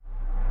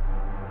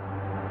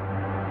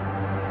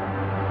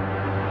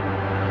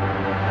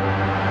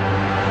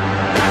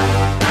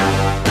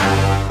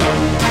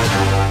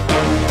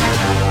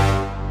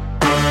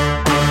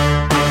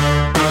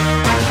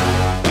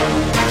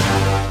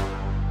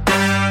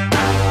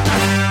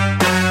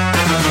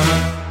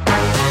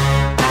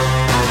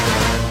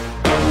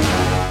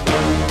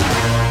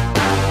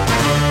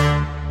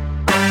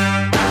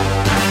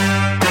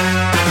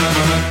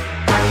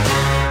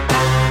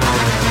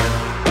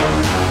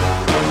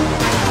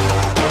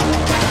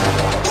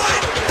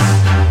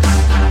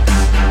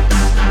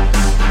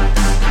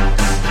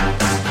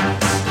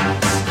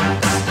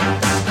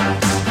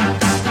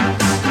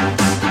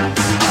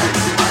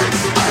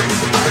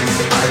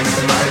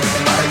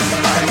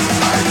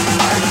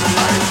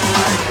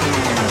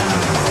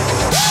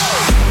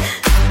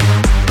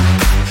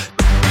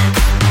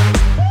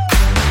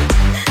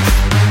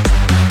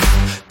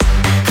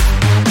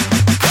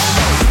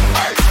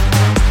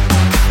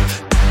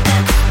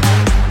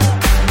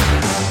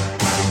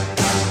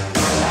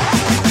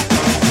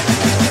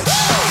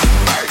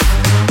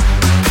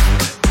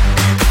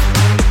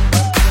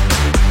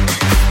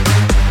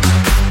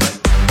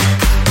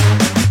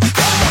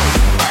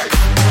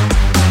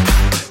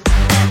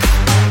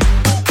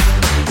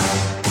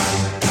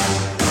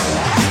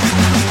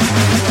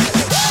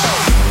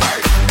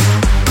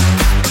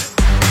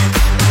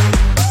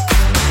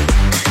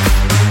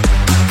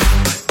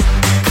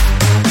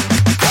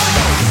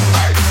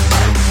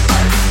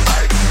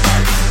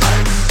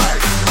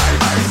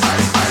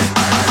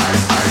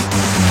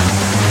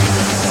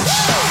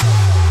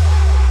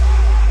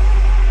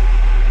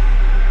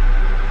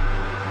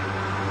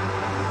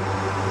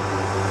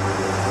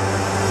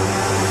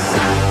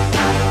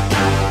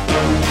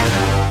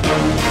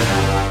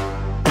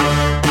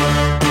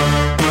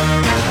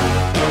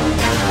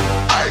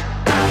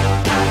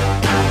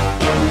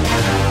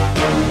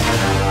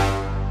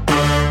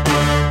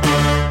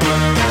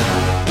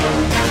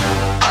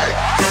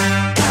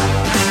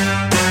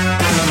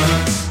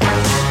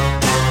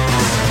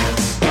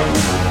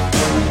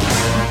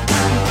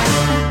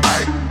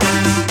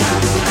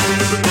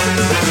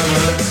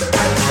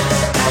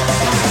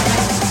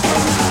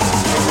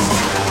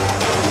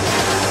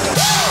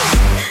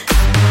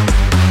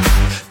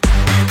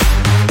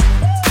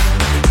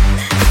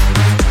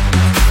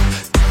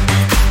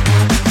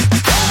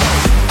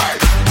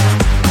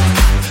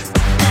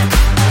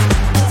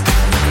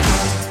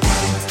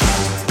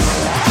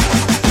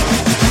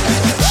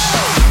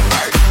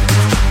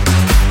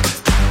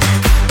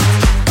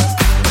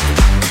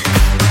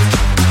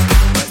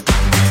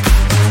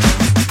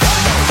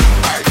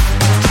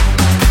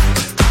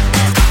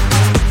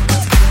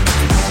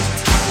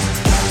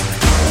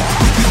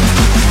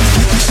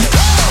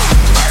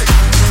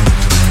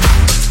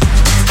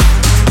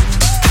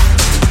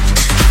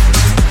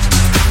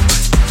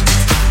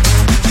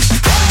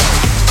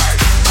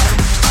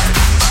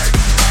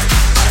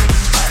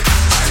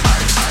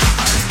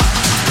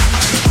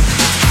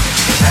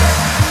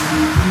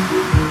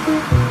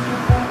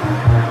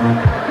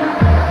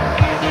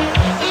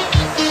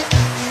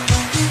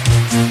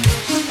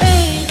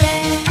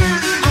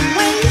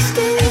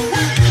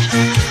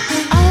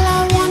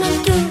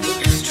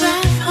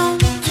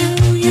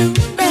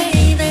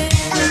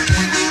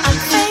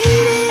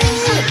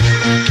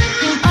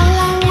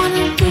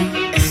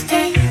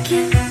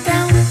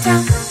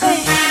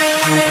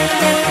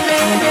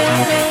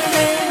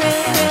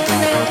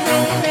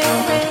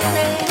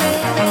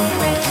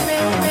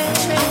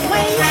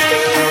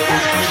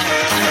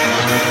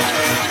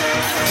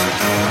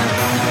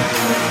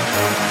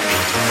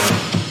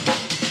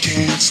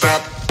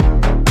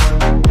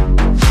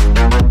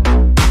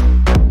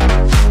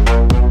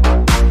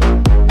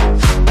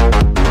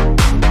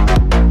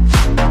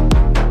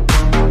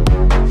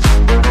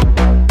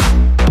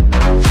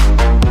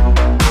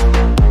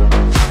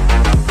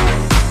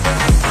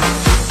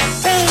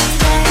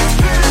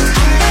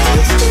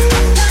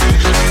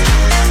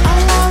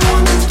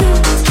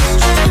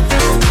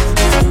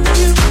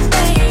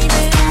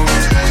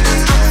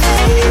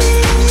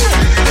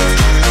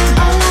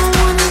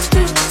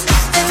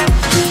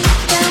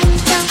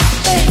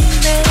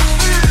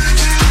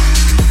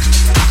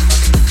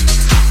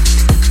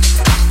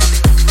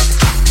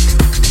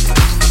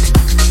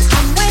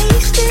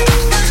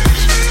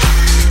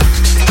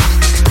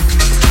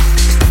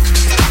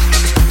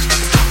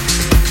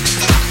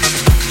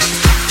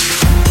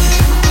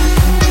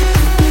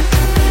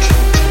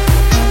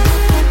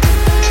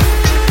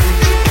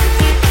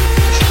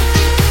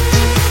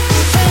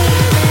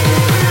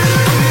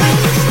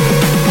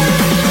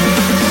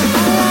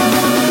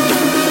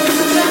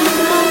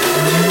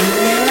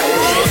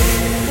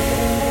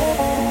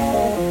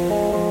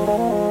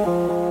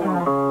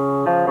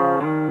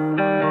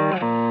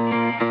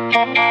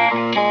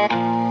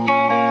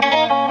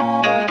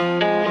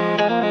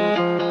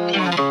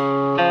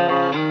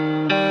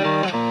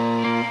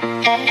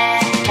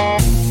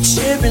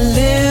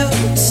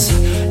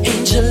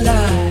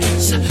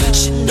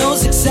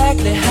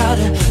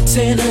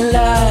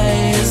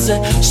tantalize.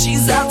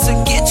 She's out to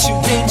get you,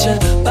 danger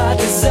by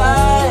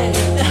design.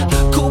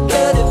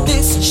 Cool-blooded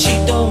vixen, she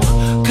don't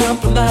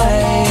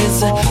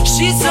compromise.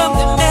 She's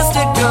something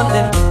mystical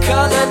and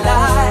color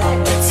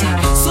lights.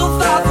 So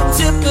far from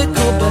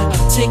typical, but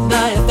take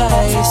my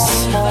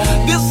advice.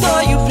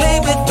 Before you play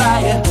with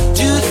fire,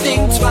 do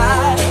think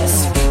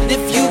twice. And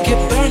if you get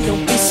burned,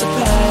 don't be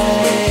surprised.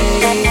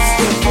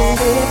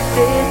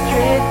 Lifted,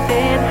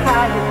 drifting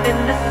higher than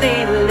the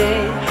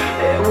ceiling.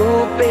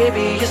 Ooh,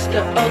 baby, it's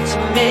the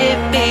ultimate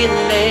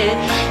feeling.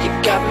 You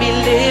got me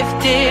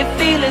lifted,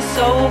 feeling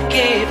so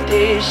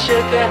gifted.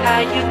 Sugar,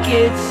 how you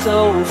get so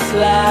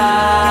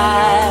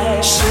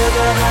fly?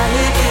 Sugar, how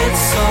you get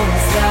so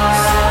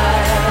fly?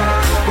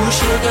 Ooh,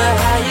 sugar,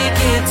 how you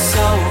get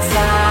so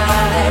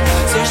fly?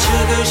 Say,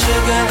 sugar,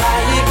 sugar, how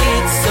you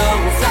get so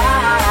fly?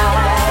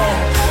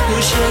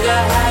 Ooh,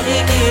 sugar, how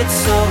you get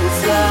so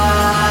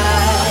fly?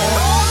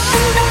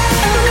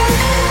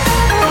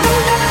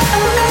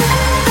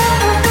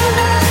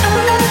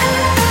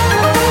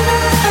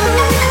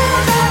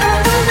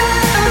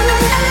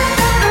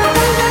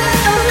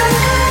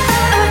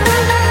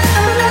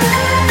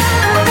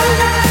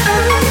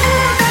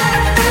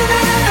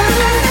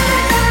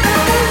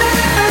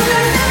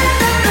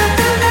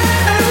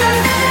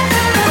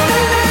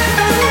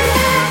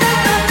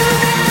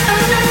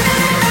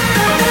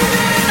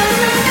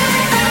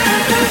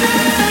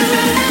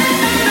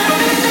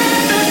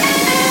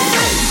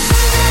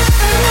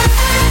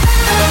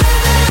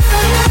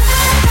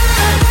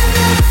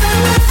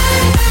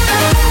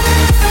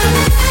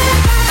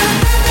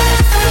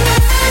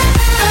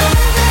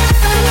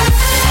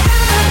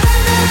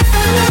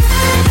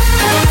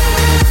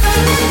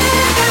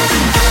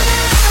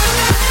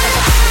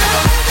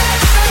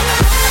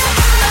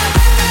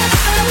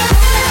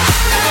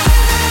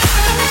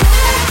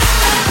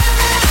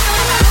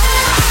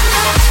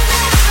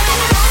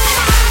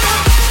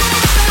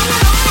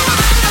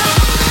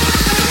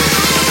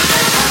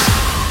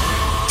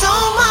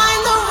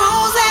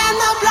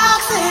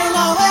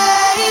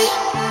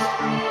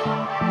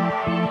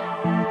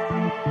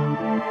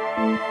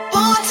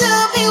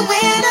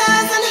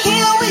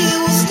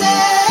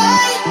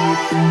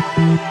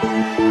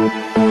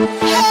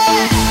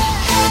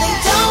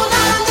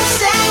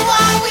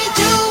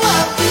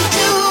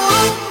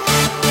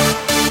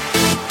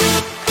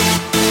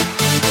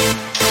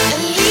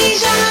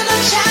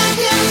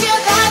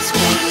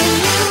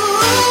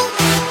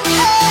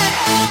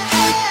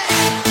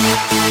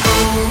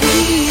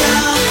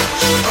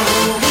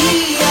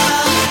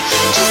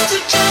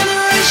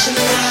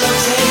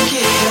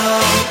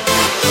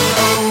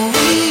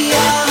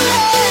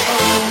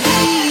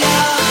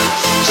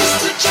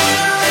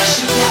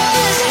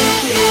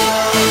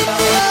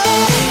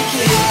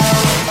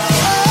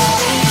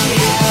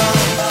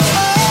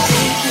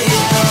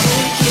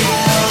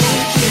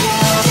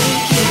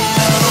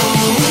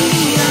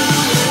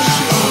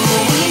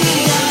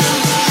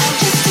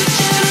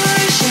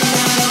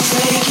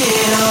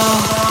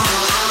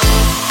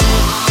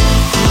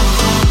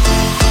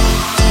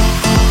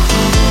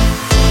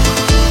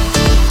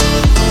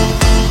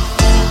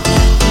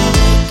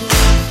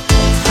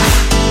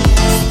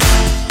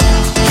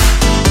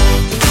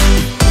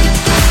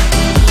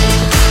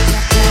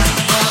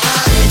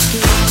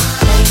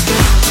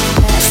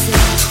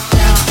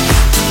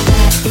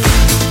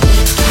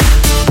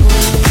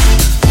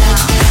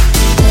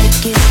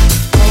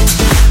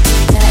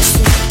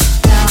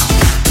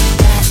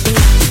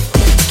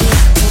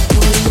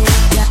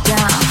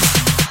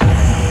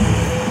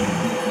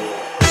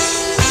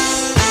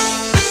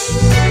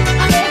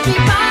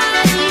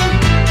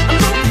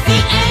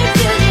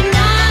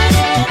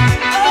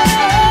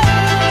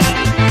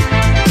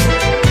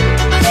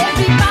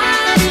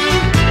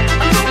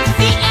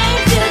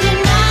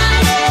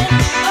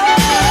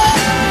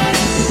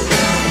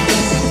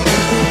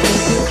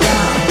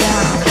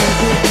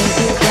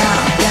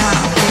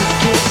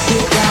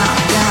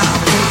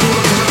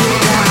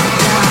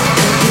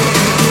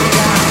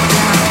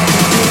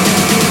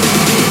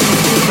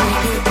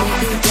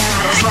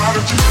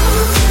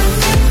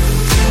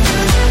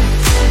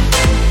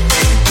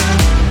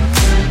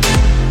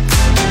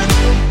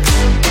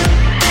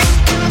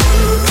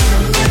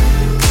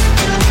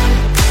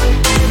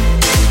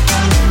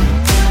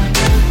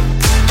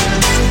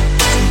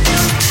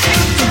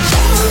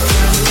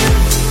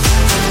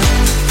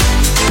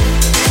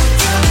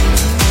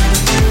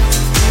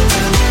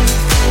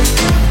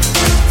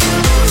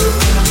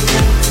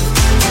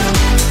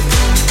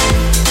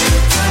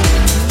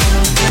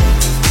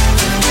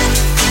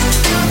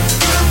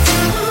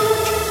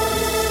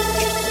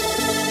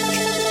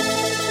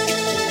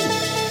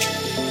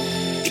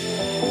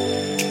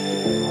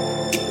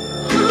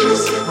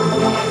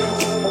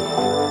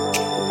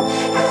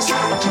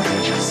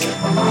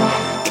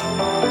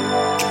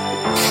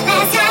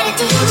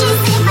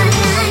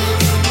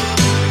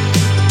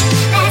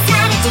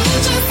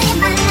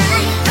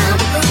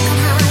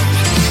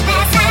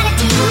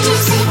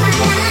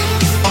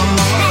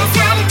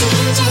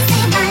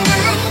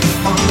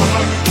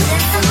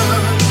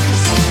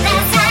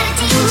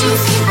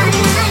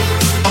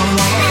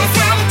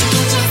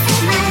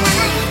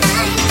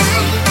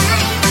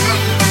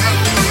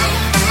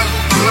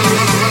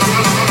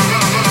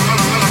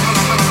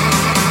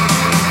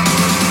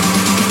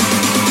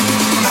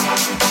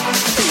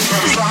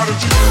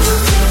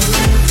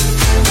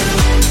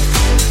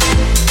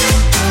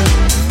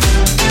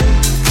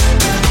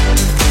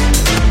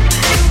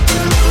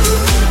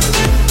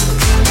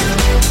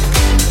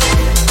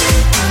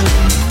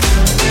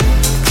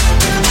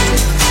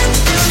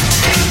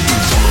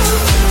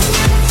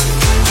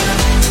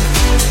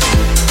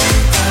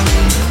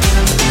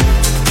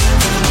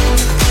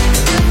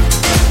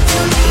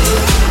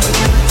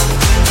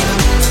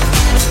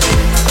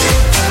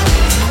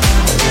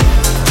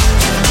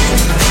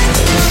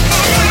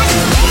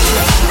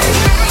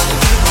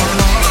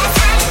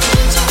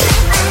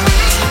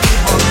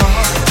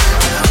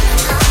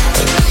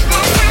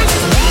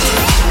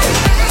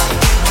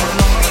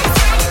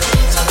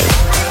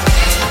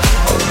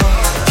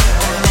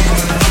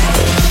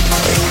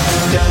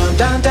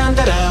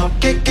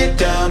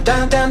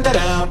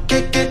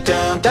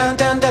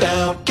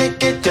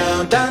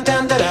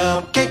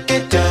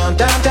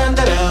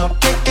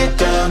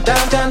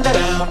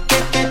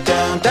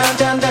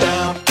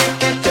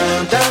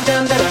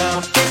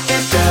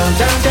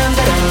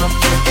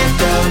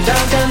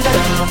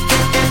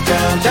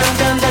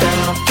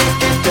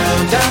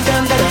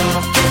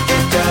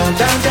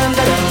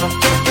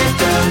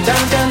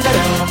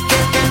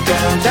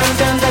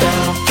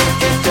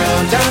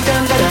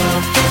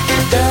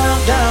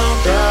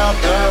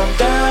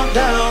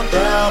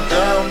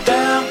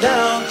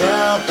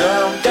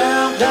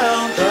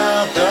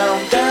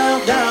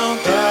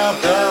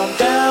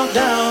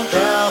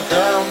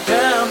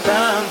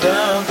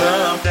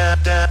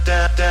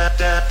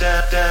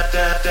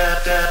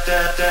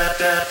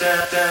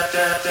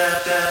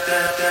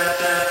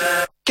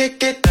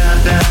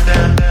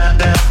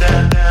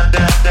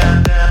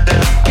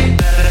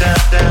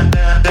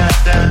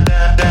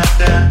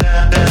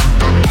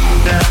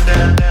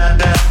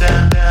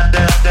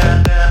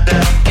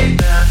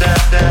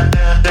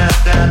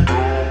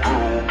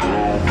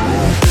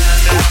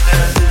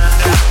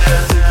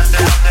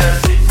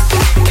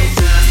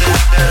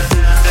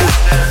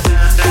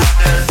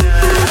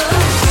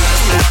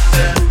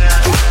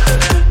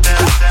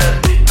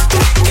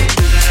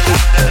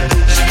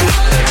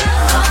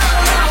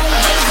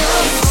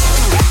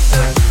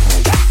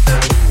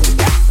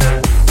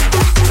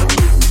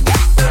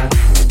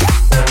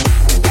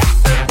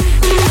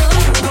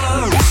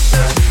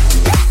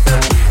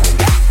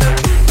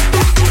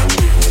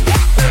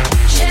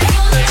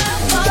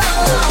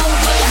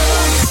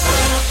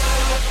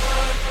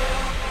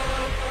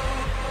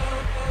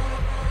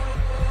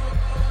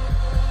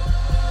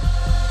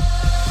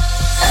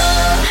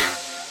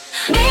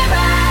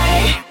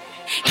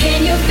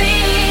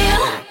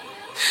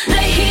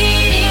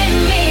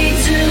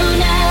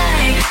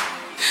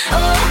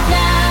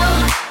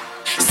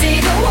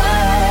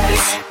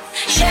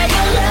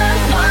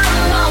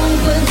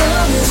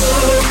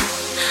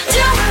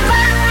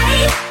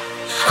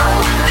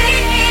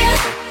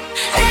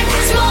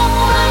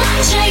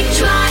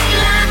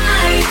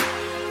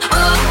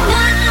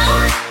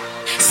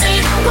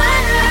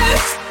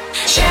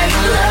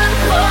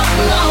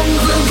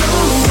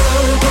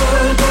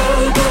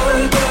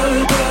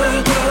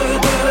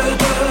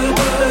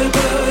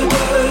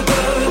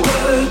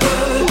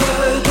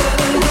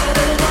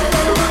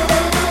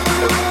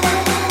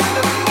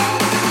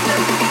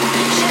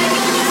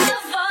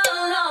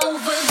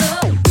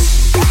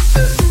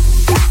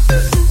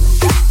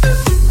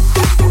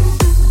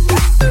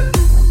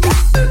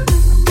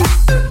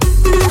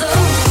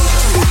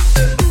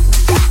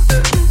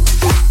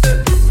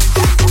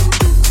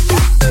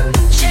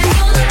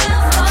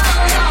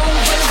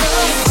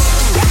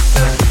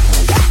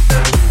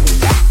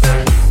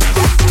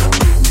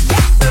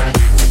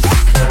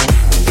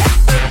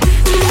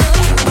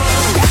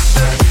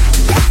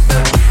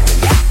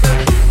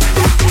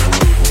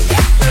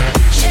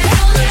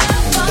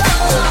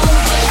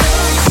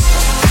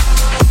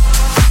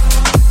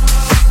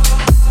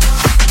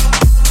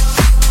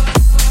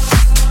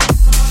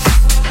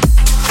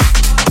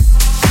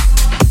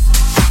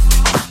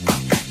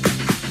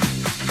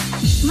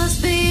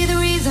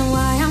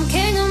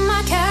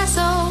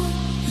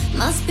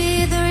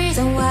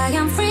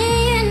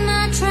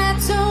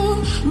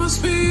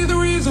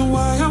 The reason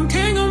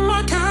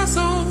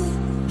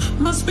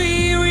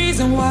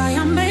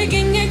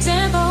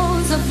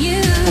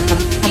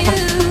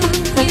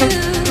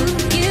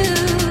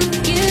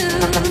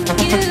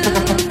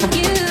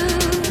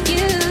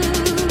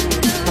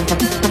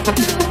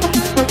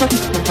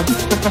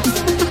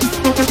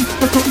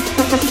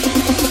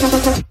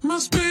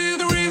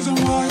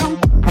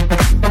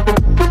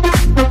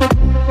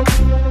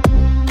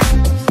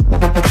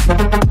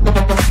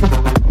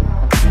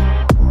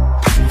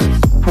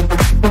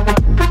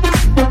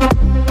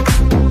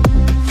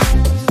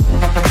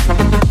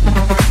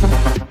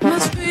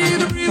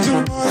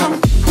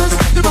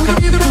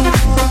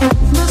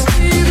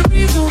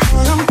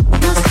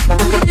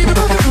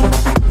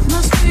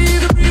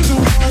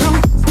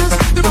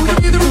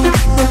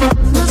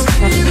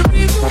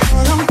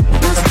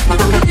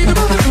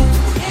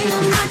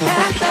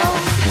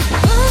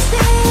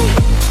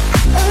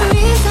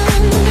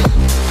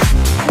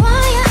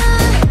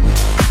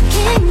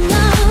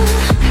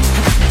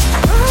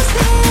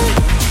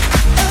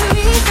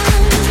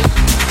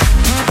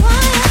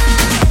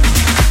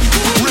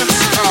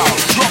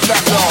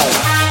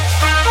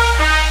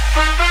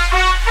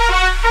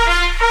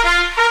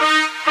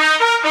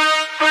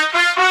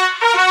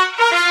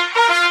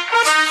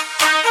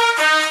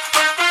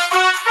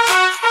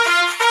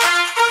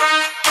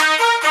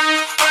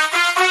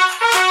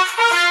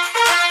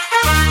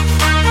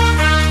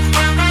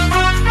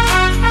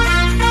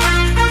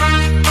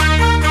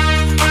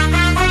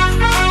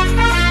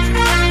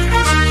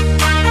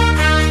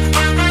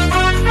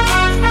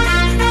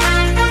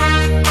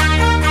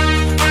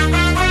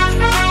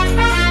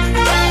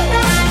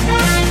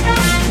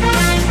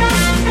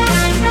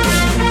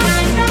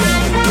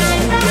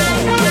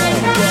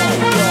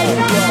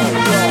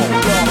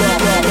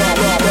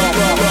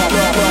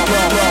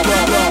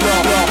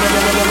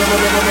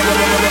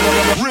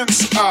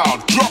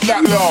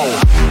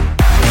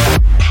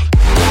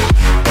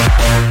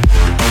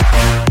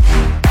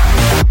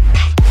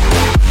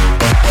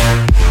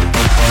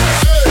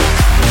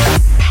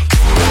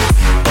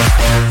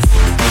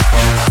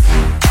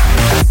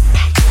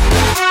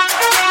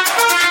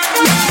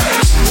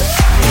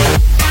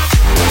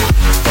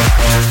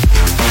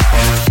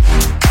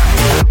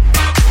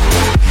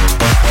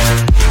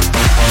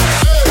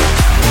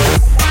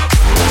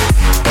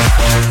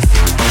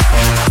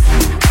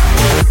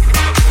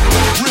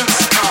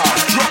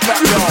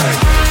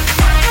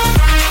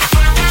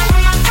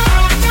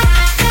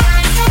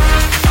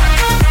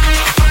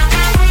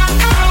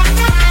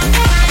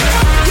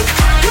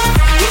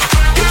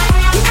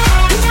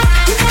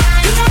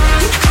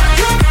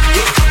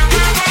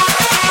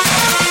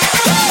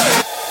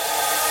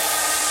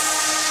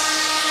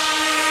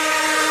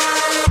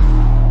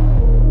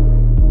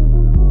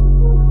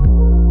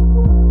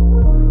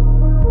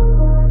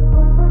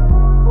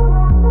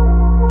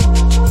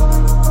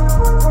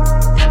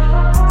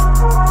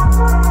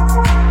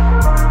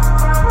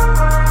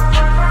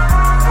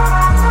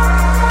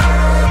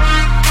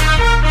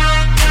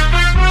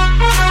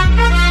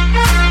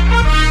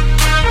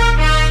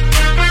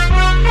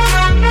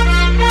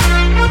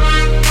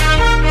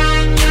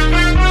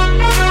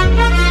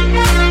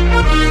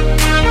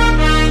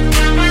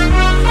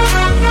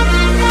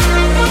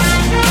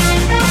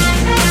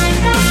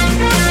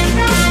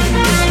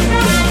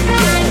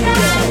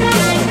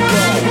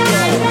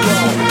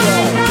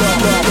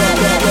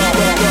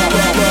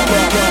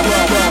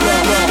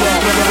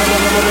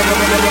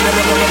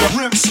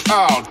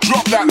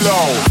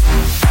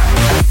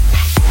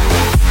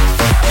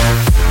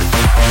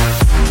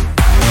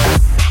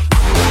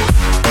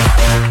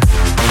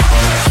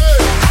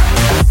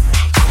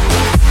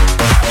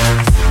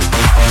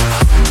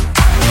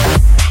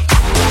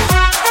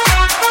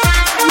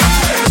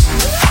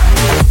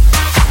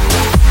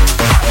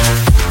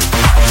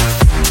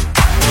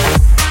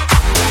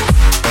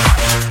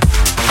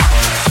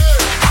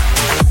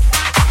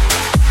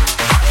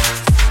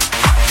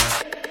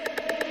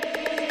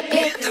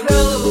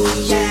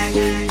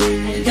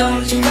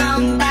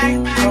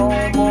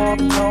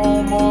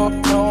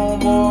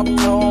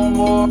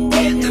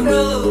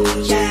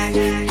Jack,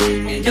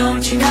 and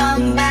don't you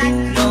come back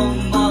no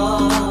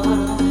more.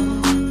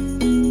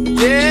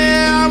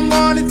 Yeah, I'm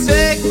gonna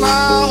take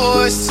my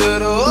horse to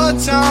the old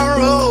town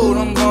road.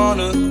 I'm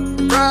gonna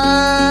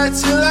ride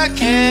till I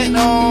can't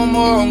no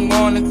more. I'm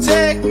gonna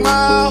take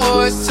my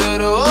horse to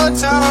the old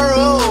town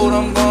road.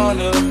 I'm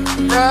gonna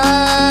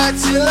ride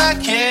till I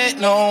can't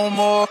no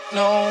more,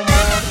 no more.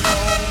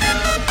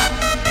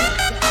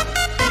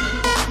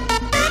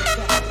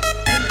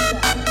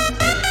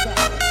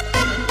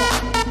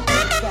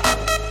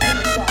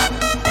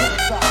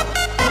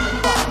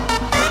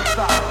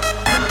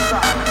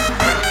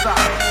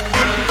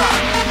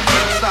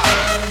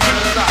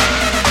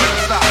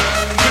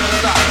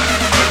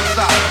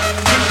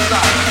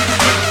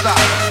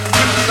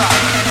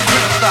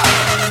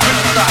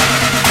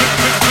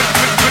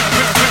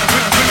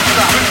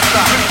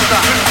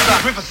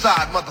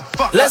 Riverside,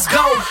 motherfucker. Let's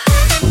go.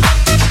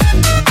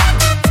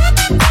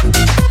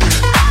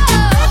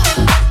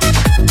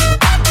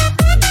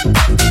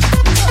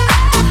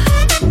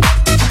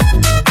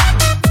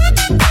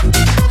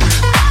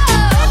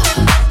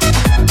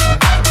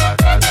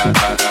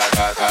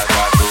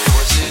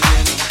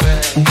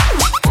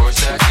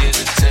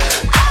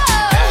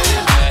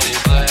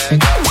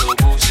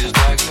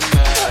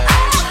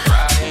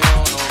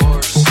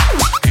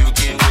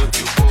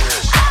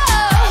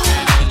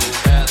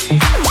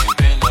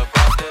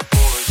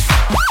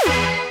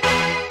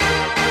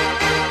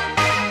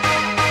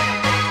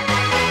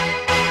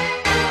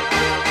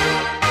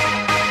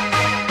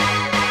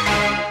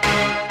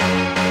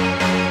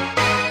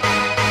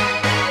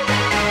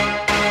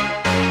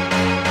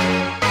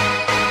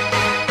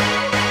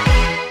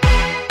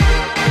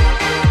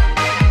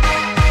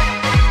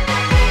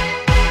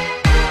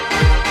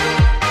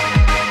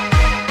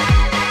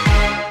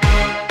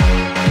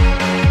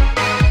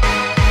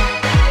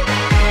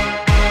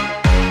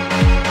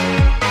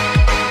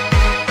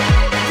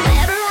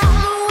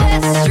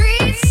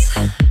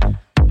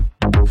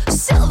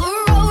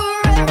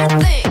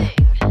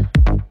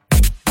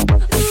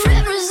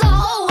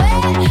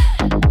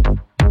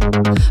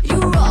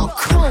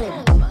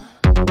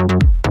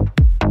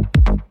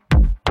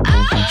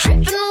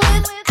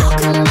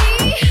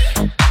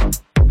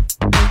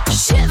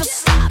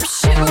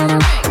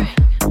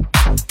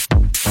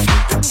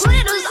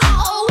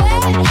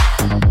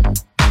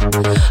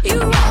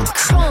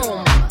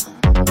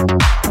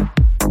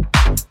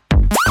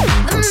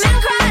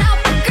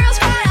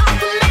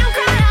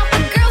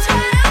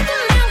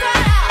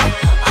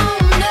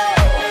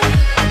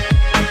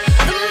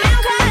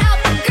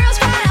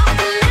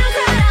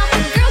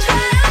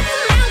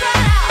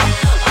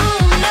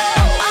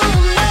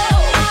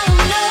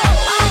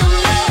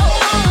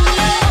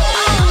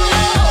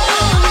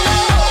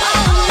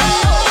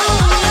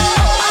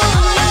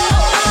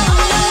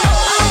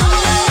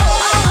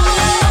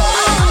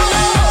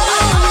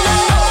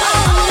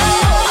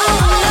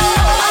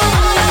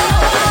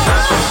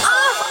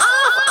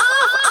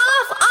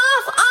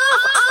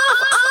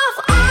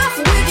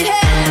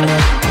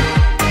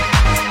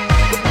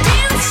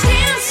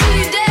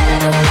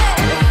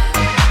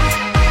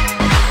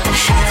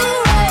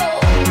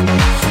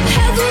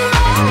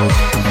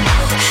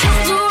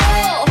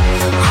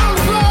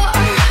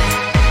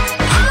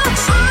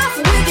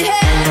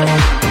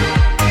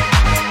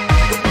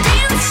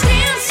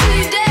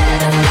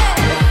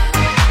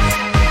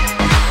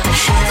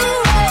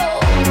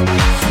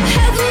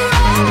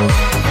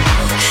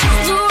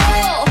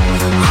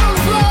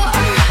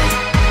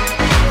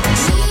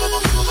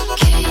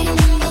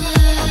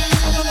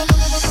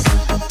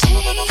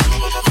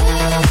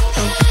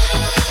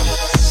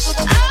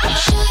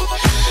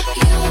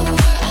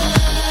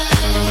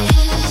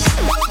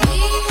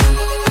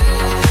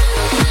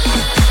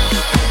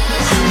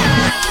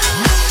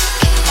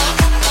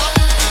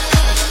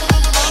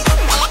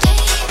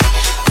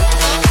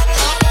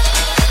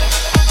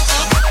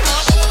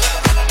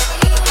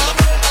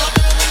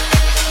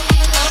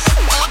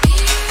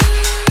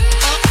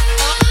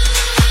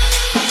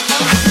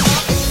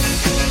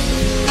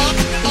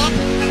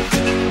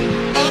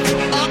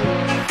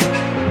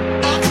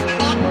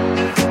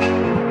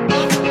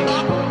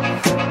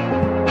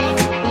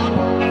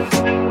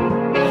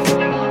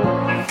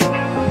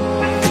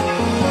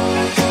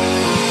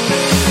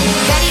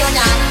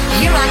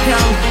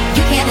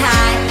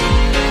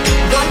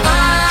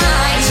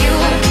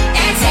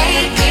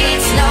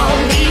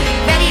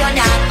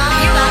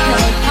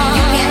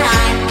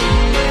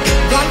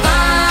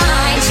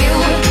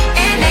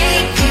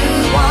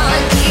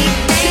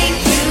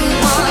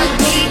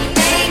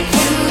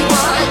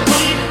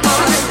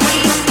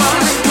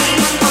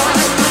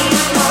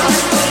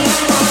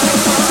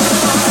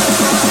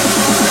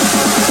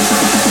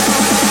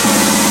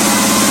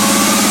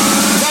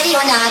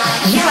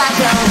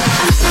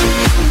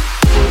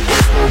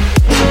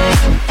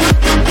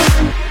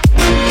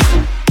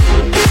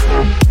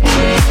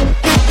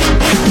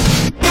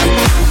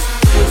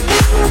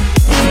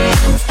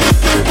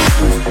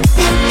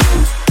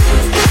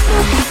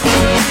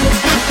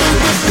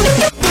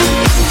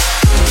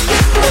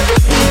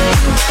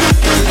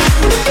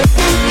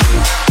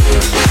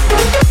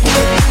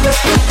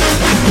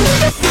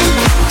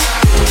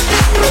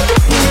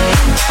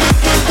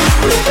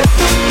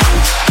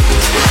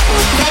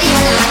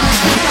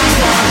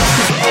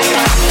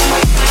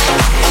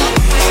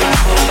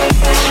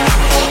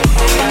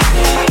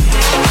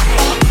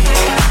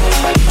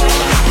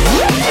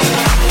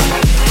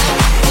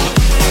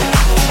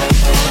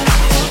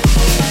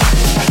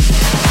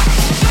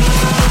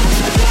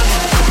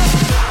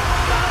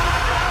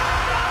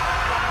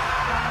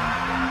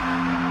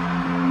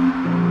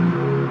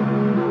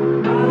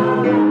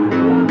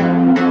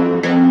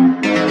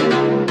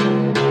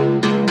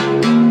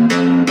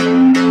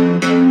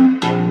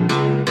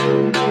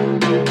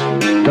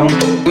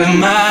 with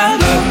my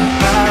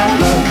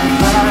love.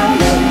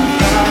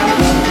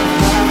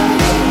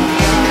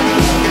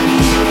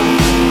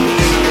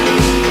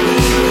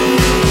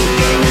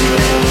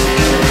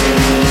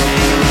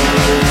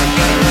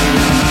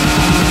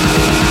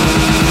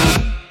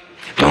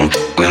 Don't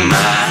fuck with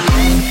my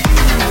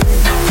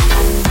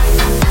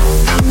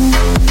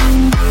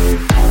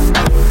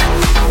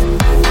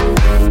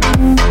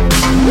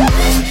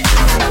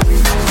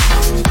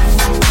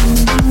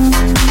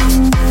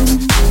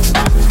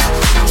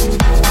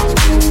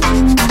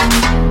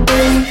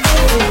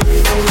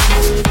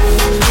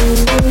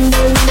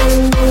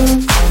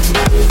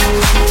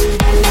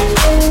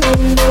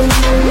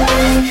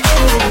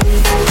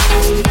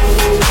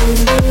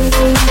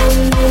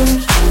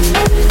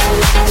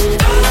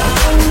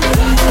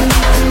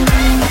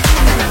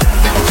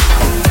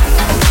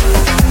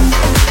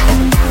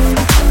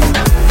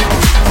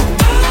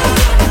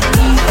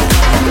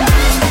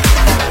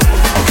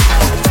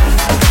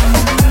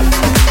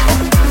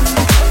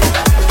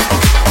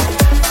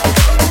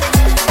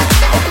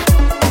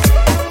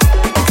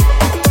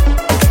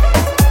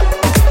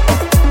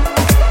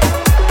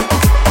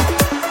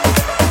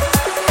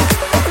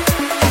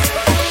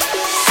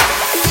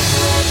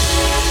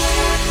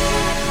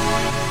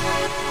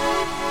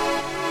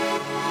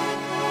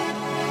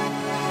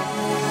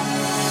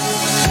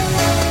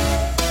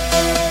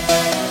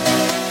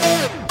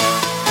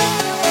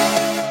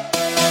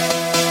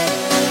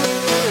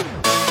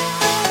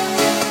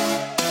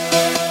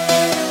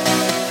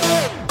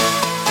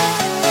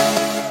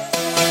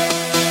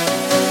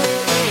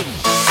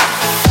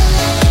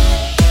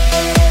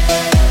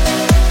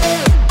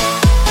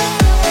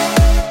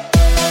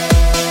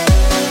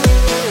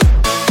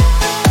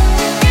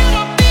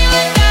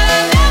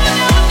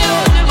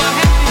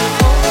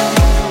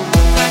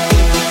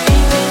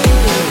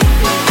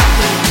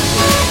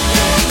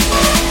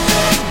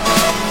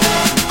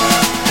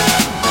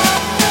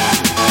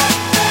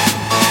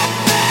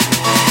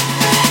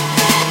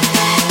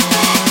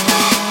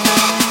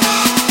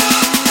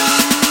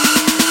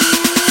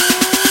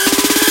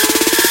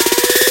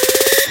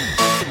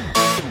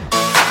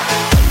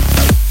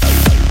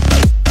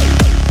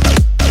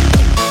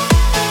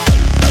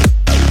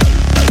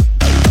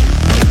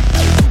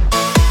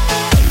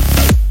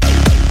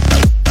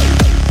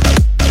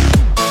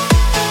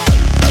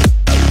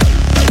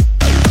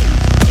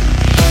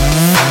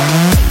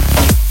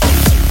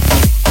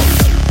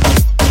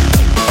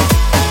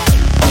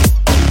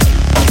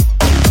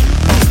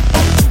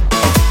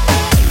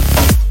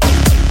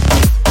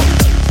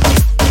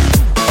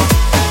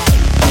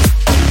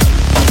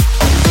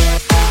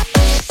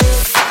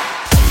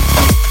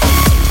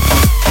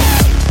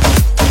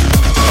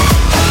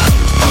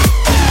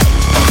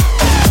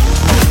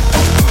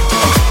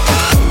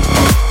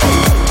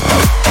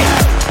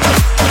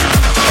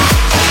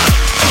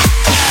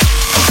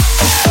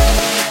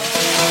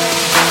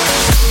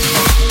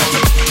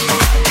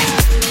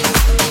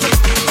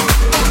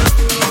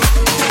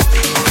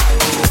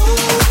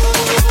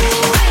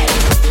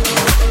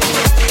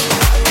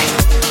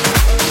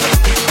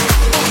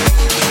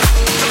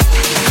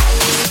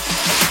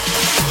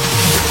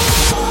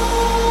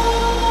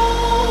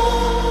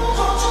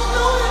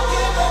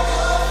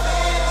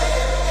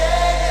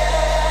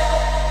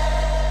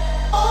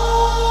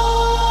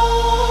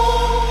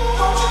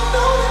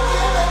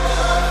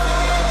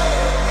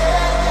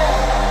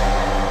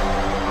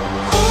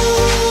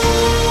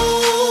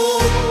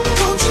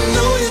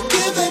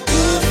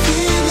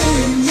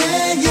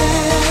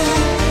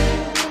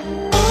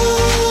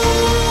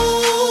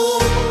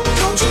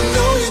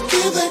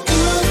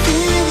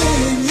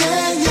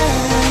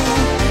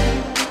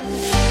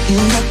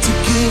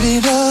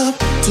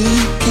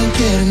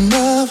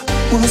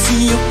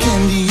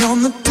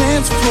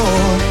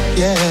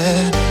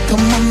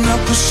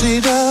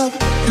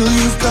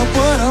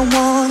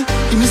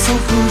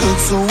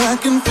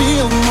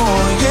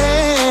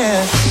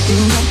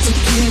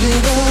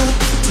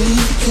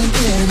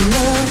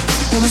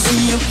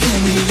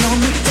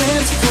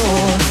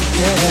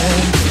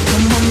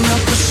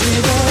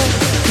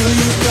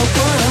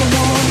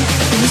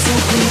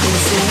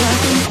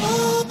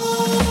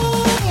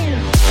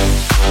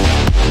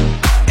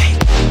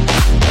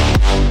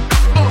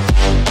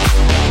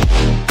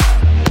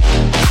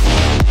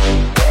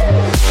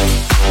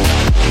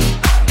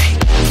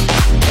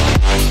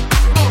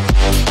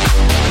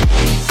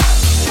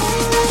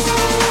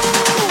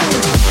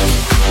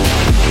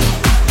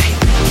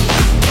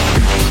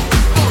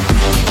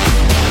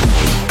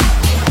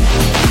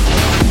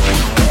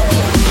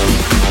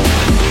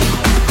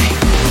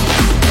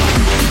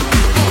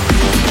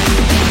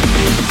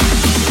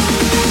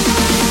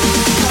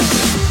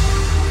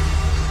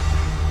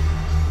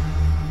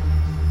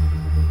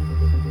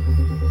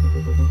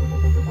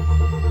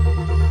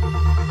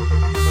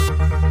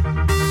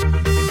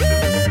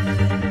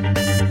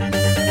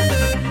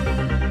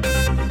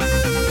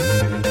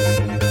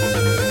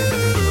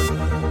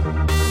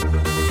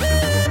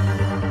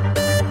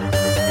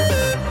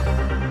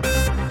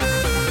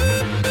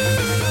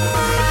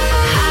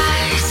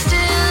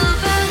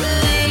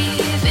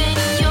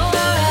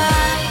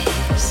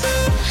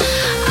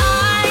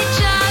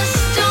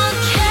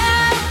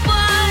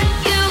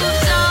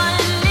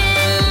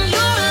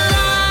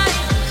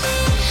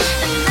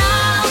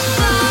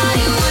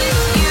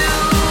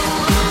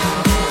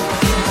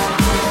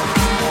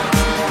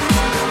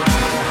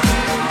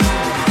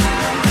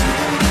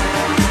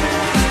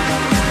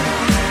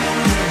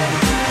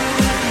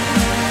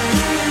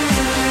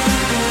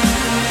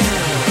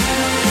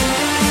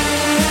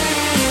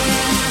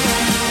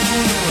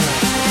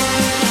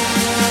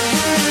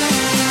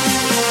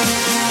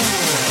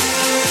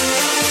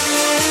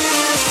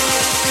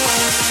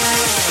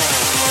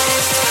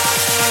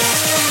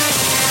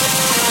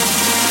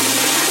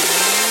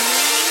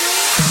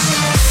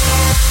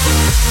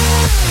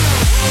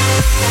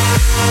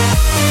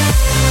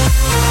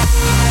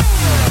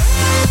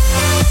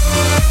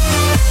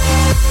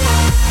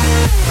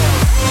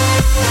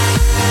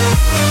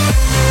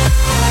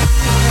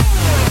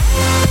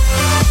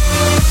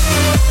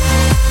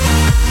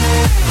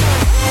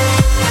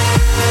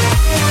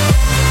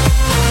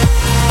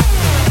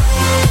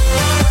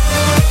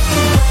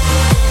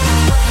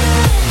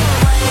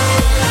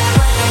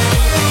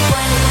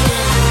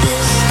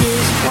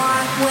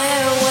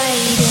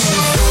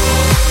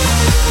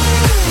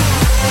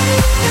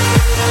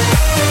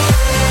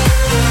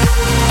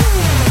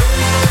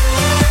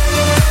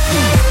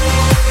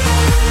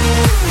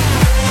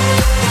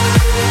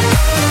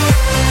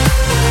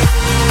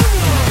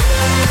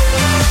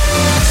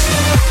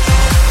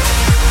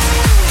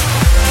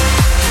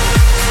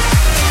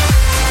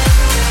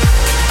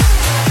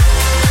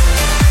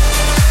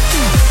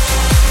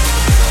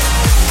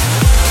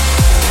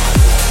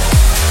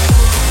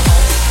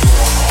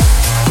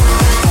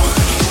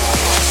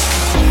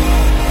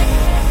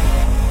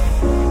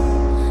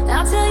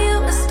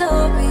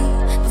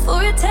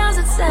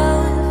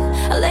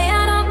I lay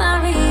out all my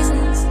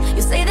reasons.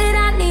 You say that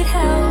I need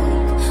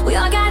help. We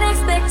all got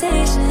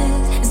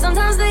expectations, and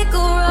sometimes they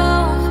go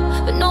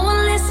wrong, but no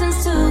one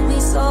listens to me,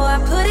 so I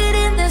put it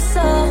in this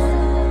song.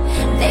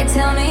 They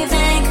tell me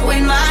think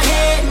with my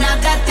head,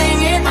 not that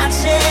thing in my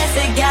chest.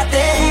 They got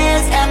their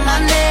hands at my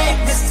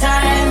neck this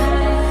time,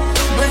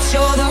 but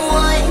you're the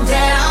one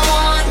that I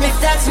want. If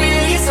that's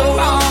really so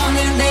wrong,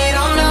 then they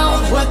don't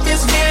know what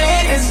this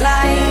feeling is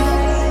like.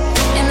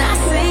 And I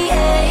say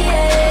yeah,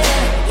 yeah,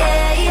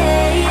 yeah,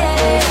 yeah,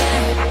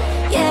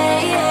 yeah,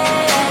 yeah, yeah.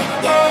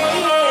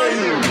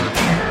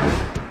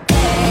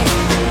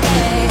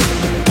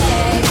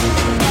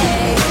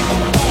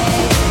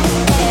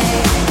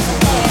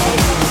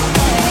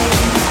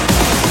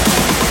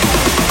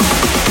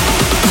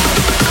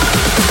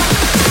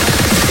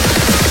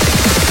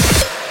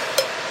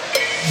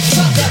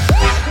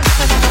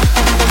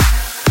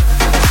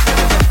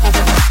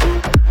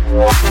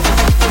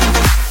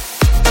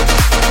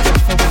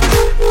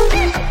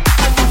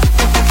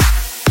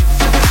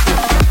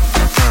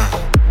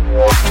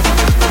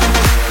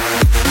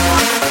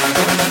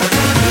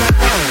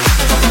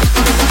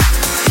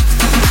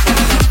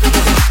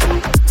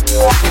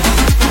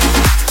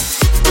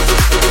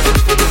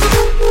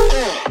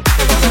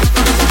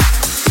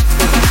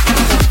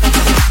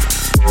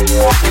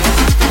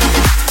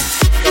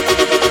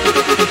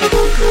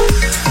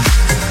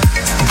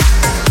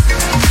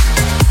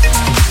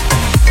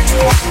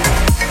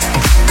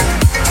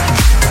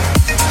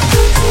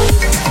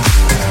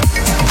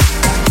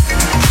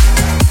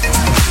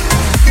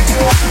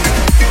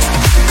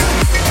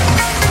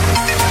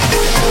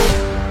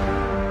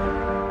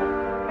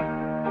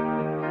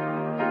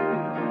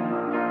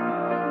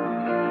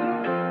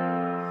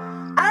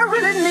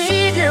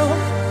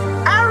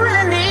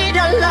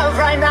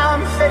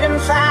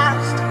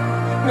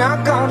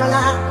 Not gonna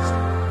last.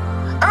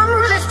 I'm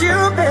really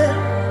stupid.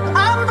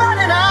 I'm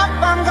burning up,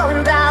 I'm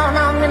going down,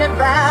 I'm in it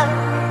bad.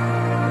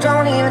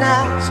 Don't even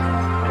ask.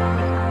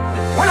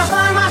 When I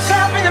find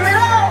myself in the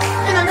middle,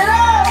 in the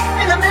middle,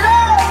 in the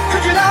middle,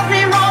 could you love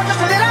me more,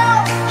 just a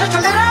little, just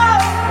a little?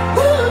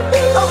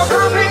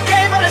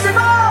 Overcomplicate, but it's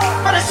simple,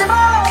 but it's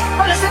simple,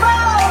 but it's simple.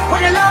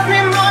 When you love me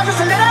more,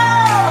 just a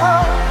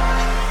little.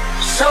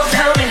 So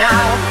tell me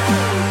now,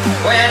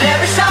 when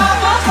every star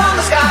falls from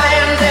the sky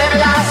and every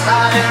last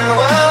star in the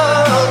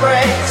world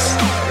breaks.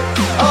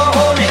 Oh,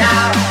 hold me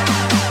now.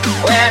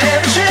 When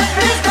every ship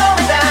is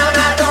going down,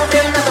 I don't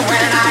feel nothing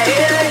when I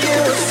hear you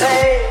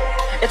say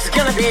it's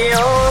gonna be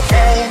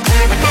okay.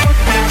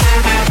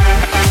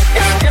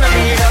 It's gonna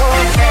be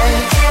okay.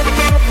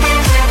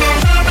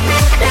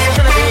 It's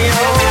gonna be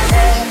okay.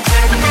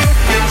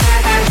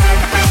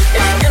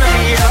 It's gonna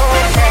be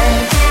okay.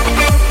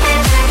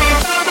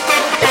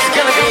 It's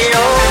gonna be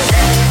okay.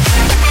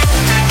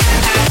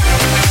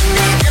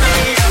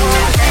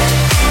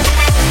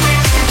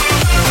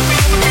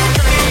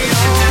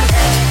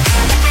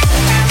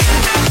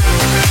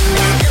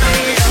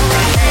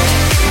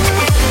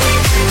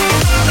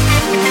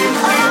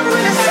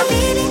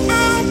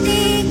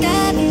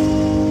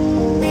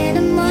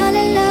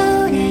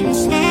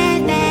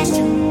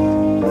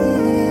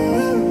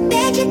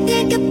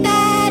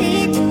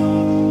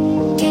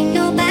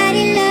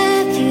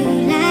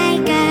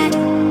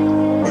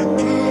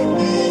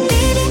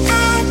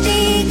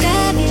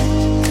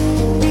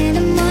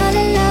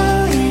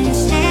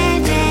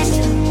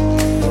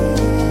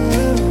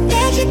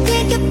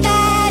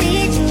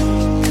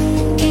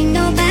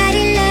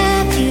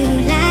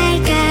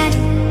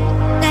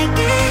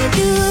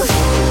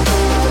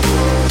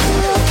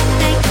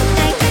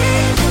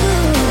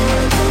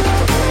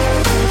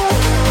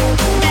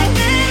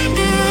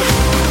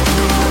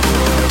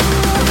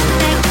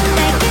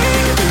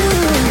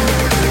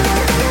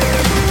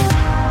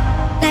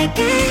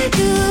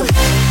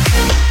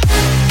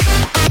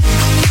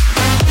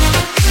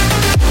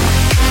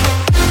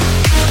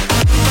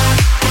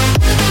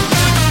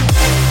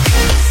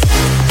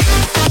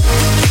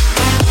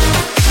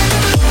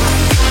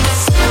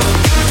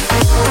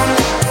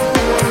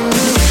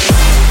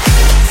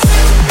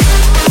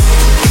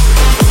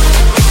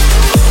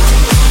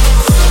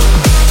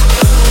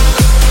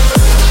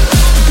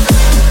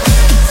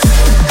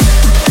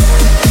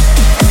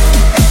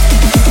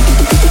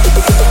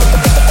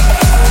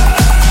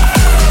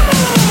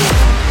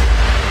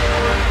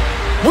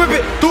 Whip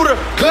it through the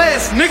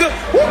glass, nigga.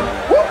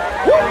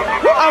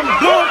 I'm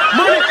blowing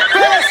money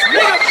fast,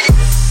 nigga.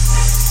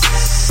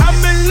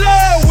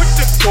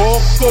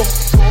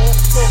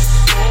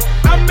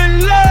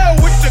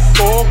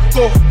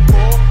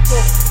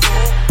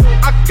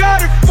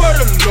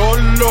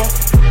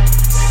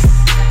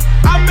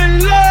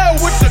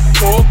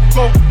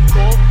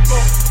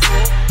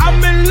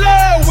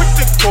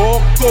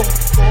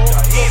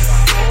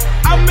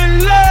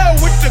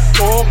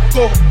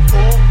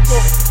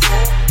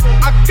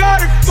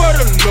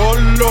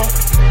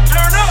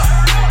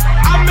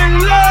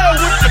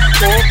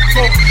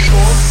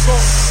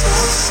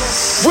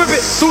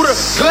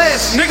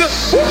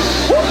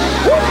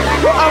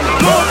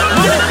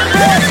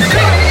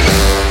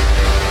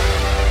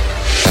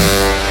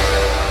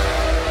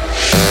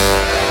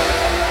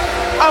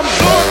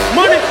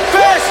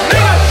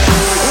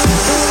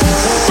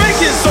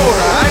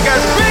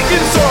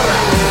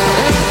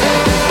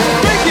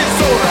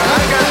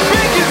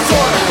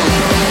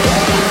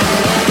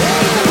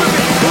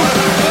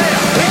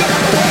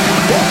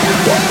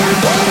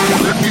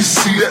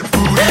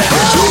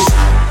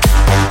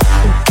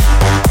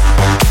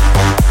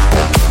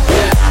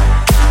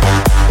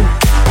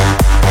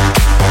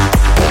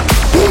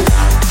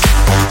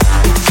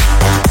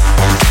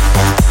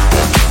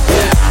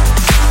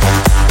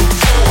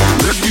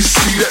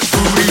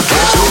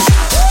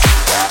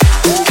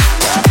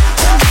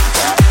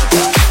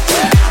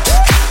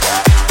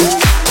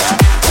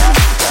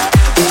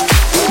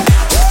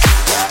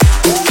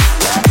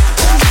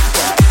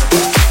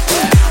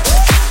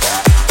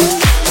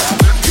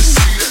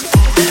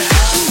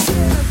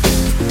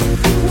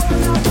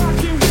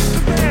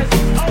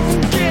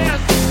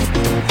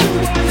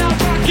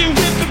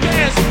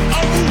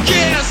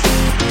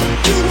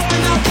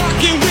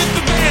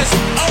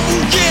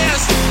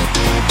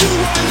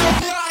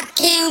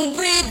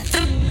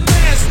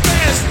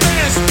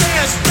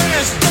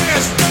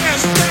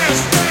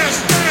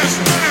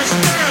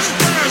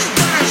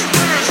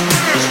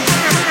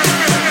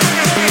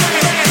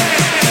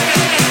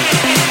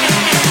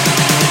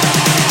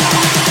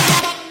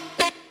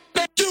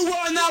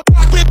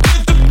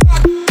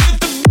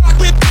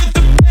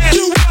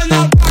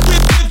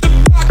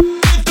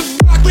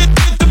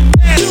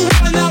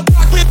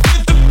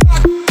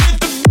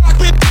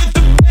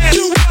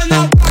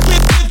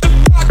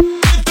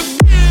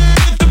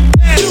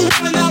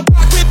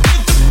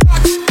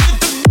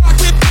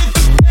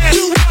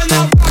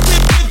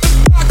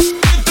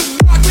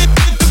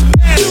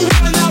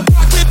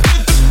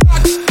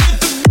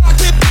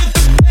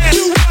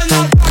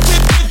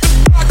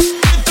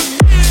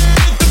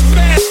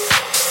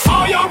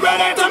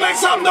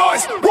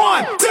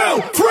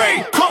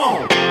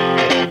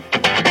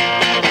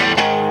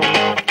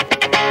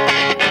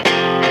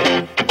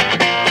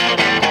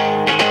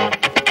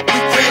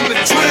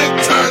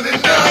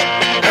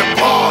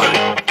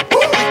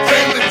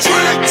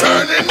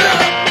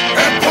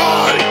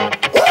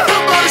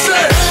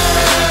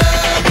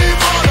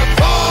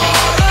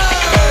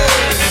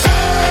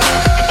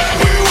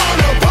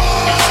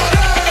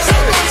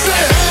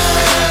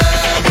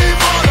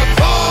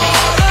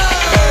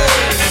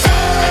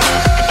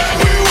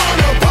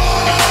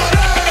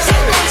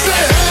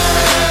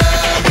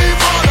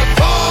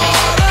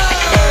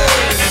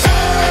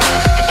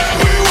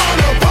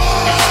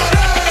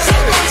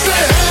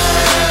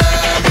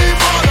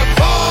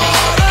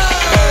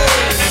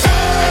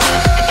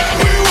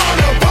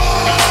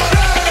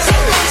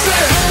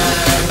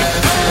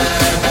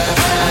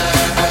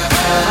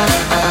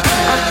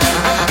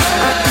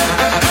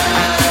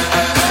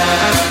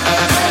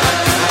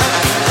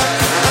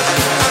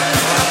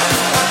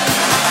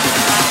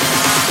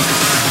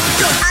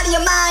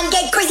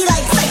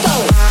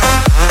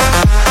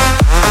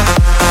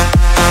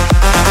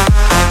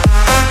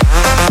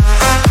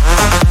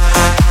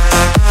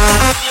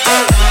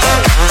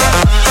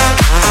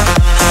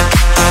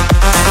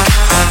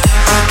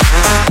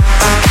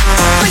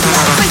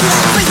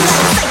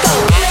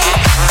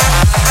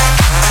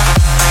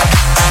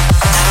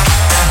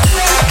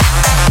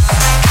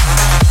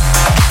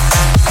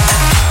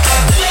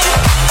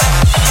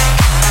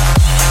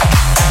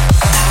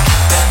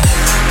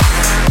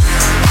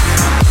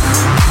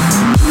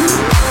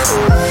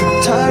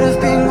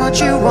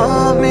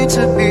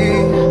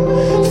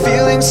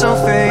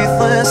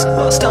 faithless,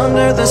 lost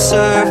under the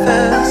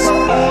surface.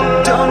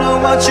 Don't know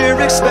what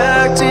you're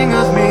expecting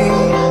of me,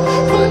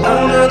 but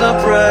under the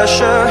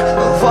pressure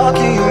of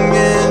walking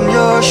in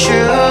your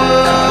shoes.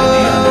 Caught in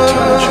the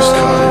undertow, just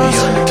caught in the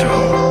undertow.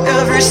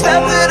 Every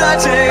step that I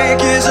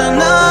take is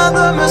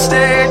another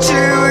mistake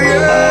to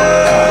you.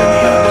 Caught in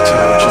the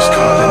undertow, just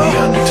caught in the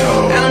undertow.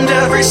 And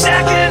every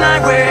second I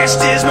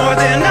waste is more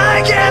than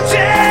I can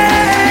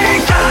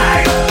take.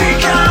 I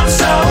become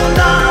so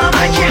numb,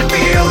 I can't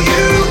feel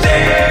you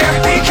there.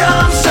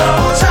 Become so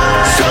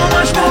tired, so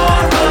much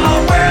more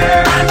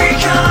aware. I'm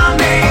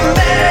becoming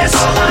this.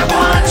 All I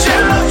want to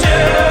do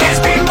is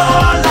be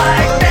more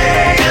like me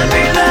and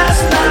be less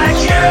like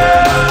you.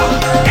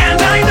 And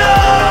I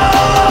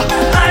know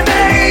I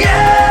may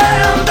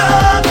end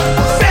up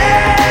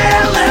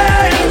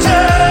failing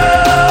too,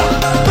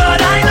 but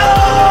I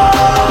know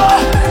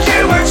you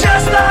were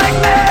just like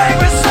me,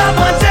 with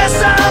someone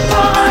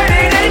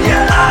disappointed in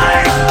you.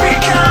 I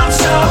become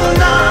so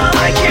numb,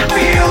 I can't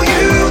feel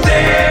you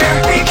there.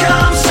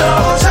 Become so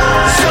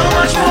tired, so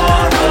much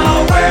more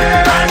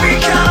aware. I'm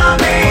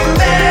becoming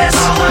this.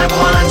 All I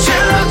want to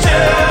do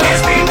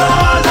is be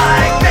more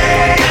like me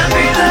and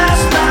be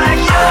less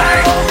like you.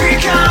 I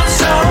become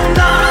so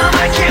numb,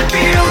 I can't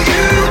feel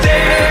you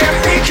there.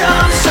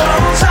 Become so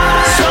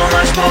tired, so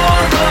much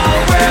more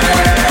aware.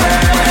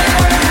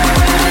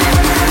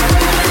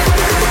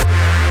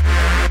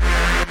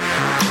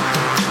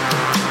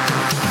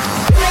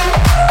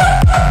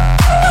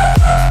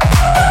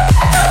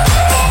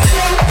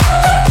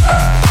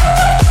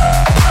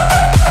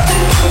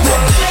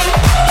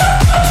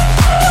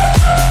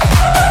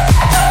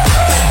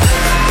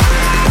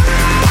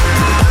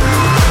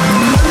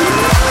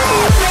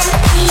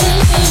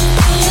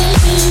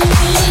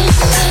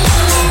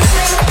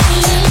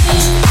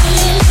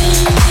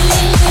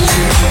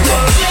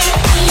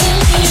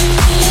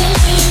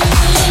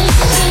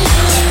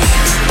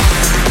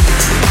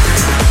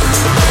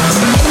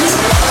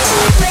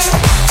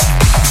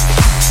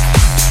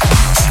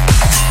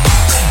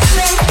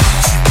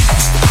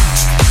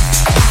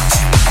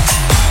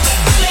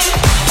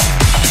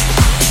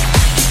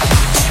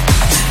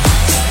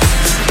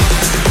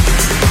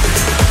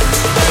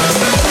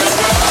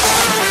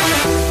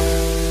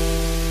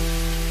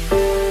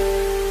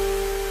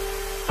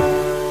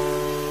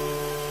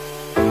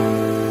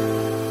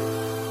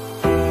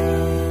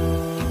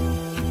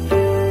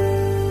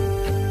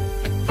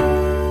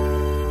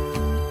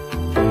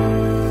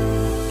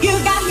 You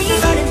got me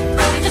running,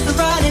 just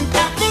running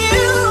after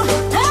you.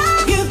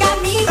 You got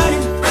me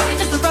running,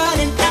 just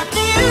running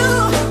after you.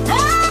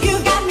 You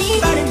got me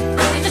running,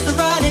 just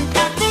running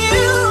after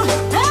you.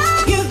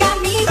 You got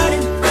me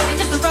running,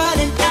 just running after you. You got me running, just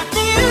running after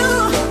you.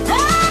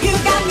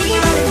 You got me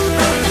running,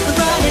 just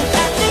running after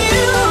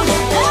you.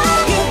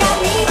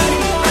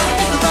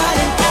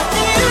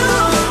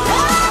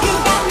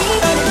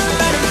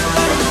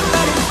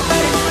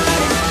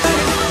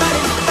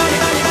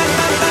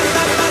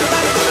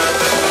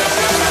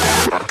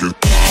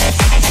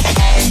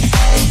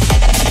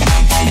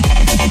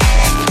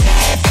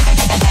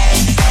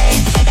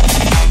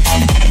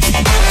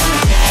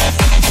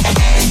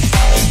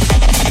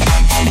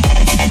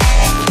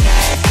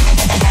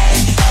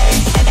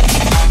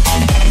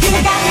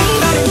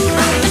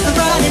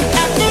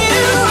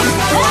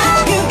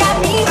 You got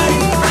me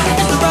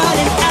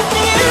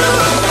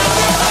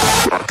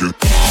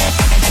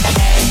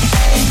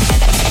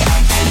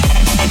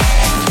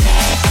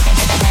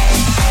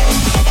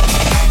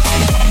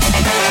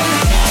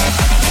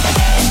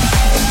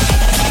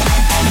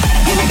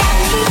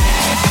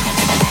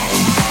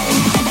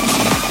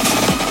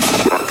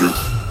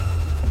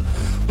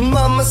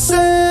Mama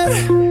said,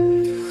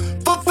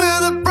 fulfill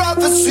the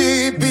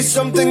prophecy, be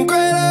something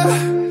greater.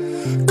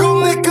 Go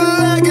make a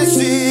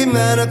legacy,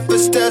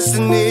 manifest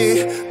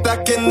destiny.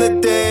 Back in the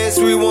days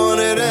we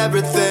wanted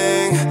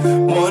everything,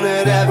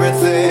 wanted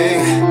everything.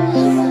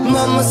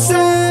 Mama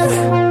said,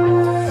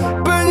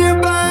 burn your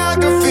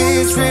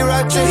biographies,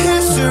 rewrite your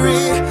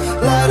history.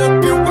 Light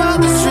up your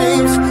wildest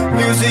dreams,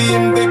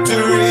 museum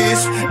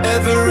victories.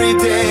 Every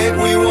day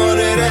we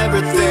wanted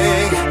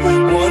everything,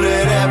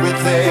 wanted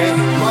everything.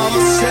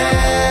 Mama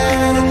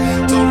said,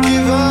 don't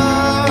give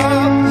up,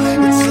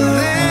 it's a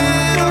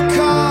little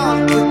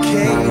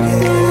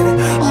complicated.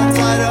 All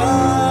tied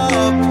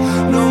up,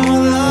 no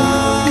more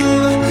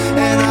love,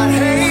 and I'd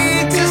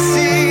hate to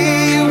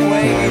see you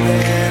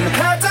waiting.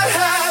 Had to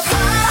have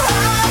high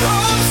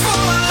hopes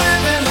for a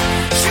living,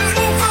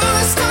 shooting for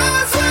the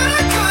stars when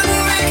I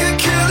couldn't make a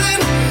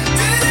killing.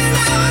 Didn't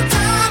have a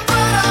time,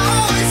 but I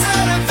always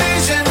had a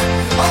vision,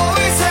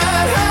 always had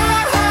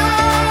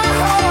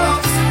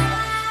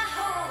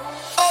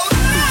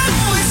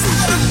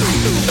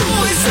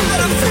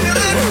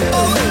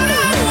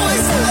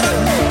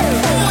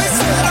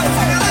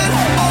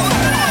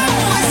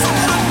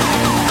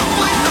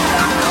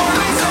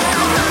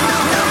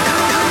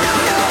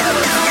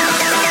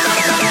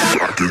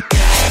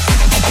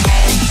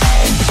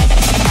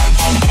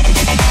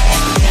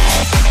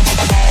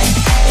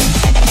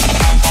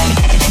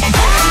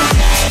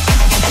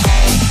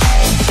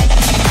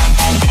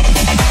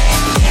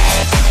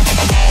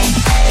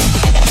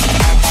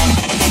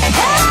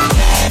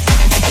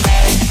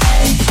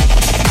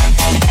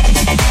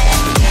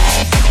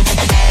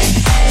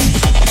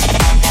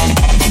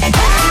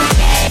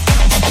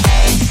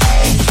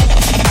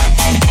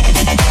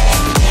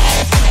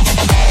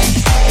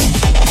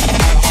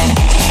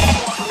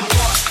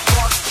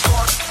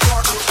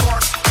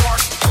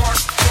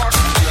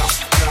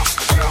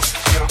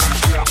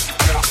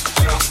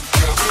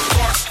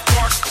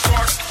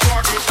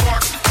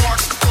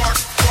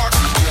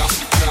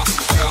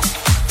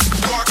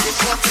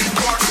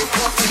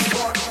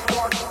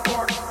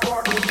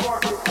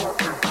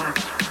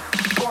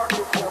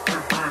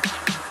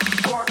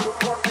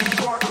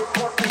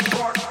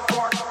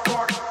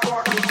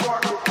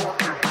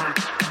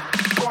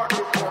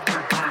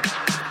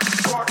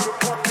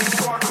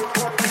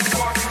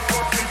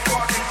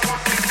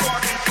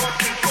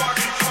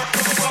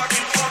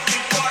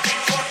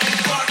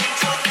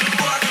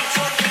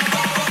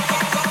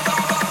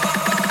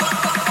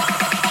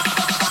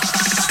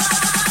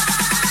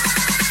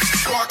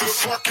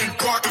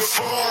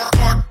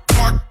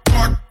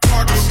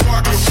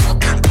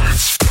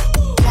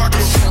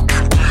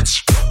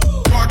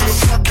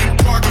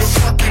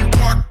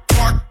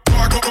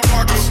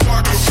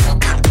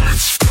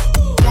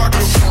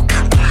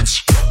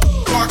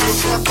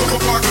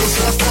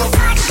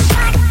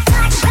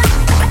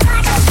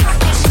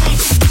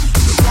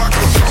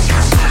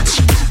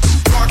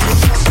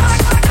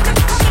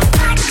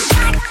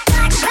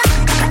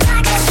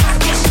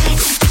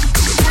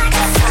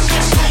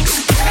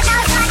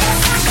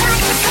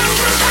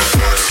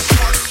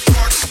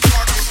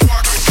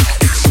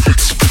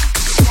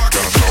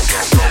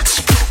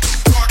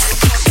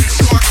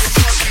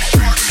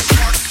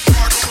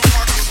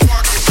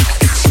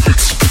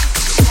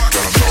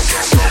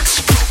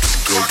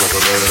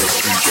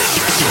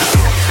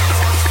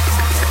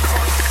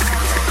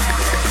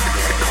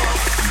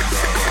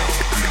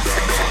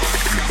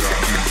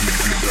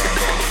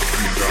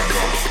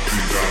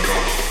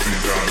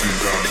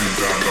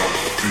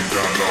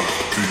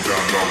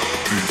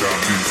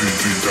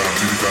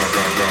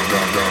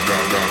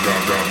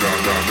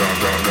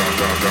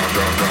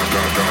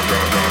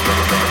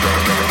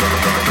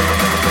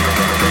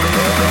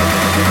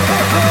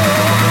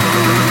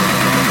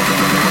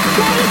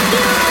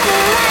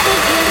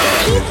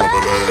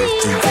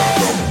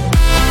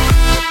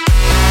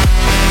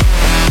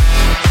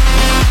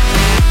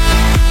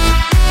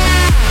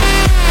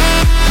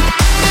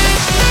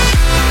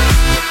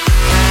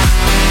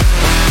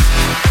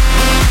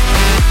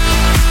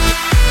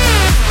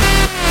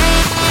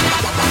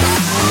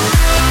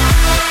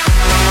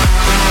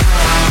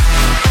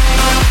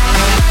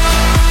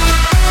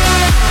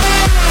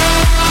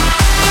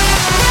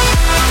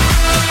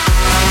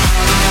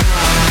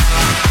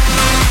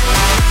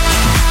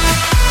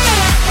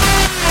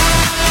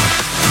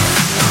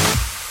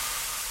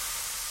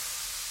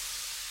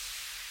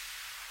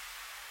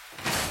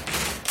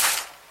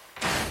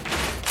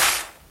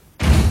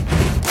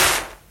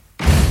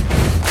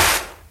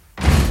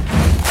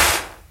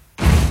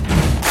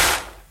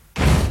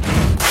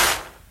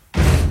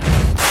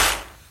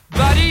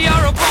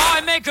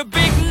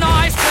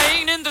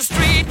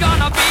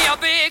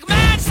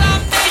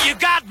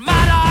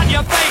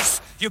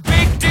You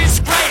big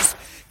disgrace,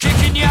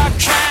 kicking your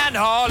can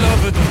all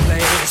over the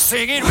place,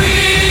 singing, we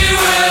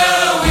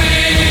will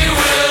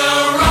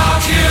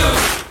rock you.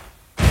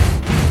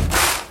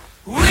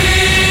 We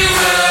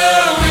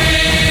will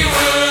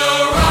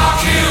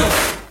rock you.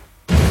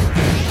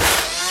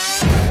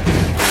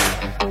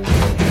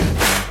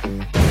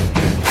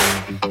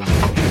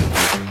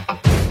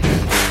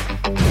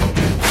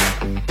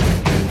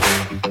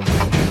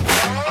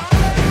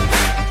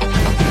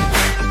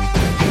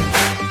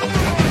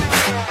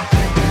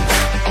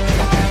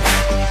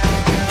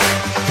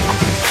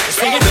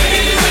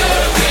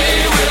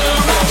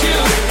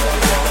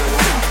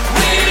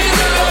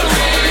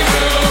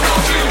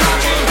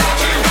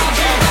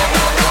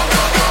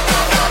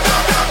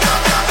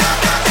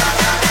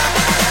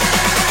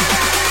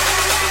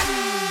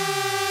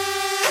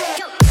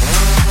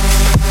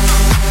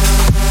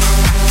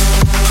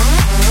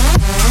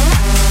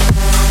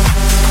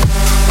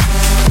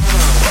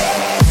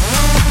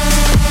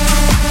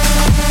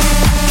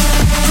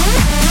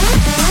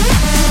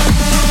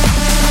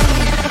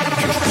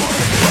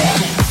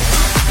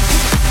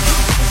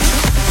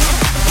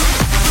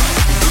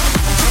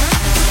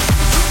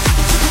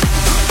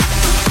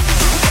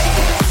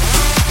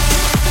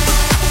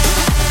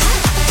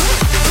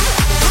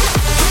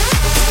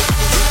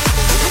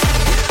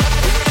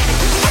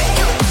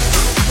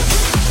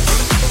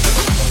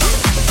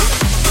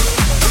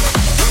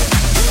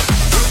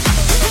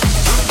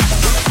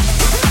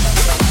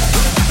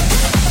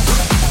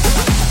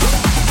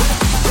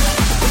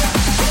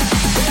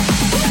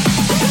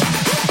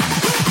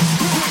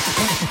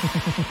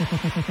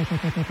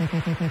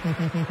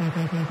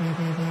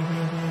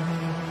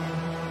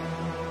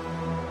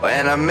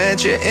 When I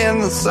met you in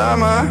the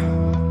summer,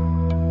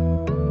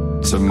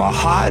 to my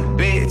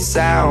heartbeat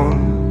sound,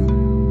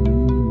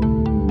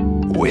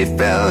 we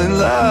fell in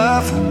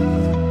love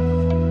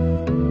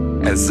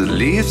as the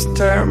leaves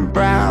turn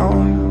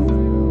brown.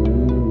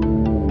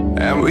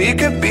 And we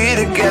could be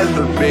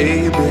together,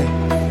 baby,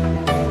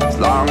 as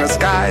long as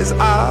skies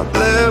are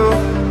blue.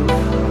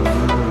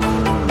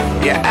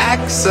 You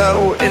act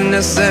so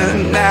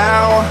innocent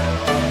now,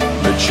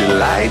 but you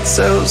lied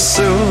so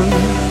soon.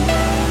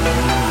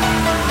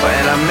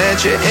 When I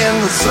met you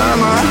in the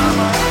summer,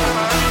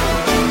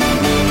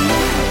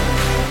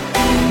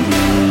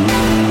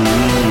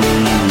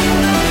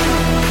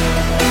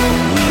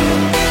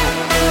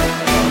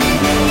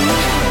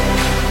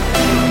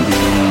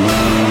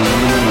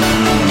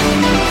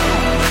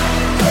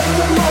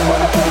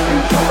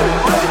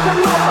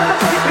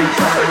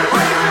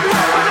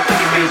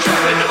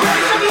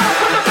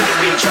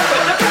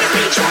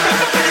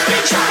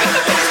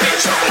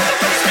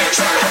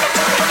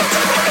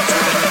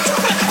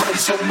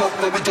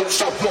 we don't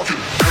stop rocking.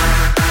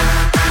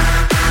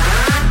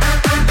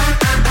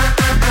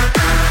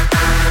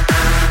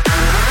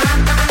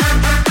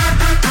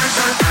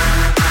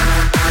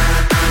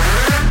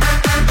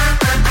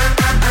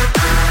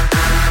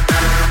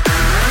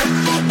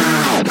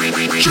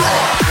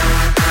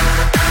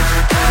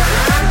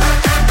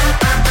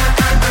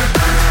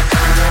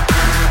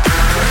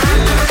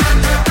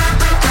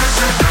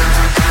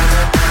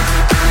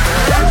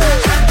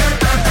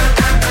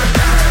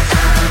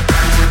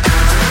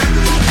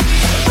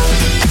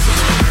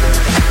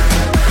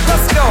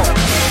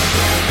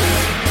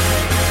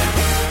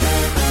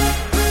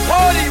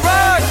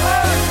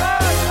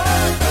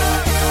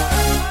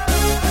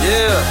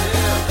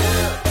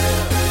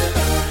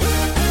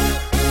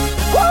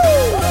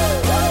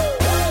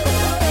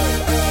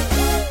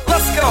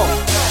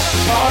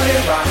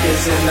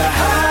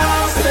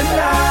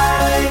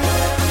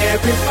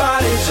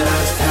 Everybody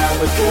just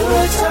have a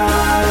good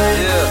time.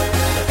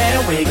 Yeah. And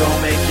we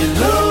gon' make you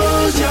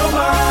lose your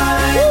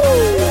mind.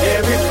 Woo.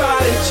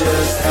 Everybody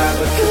just have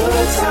a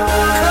good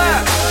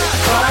time.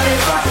 Party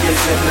rock is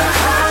in the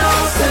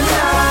house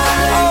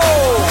tonight.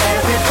 Oh.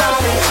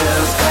 Everybody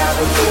just have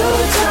a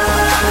good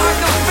time. I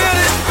can feel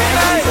it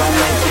tonight. And we gon'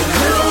 make you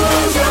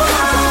lose your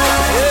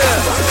mind.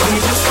 Yeah. We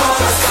just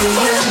wanna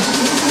see you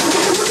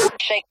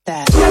shake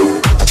that.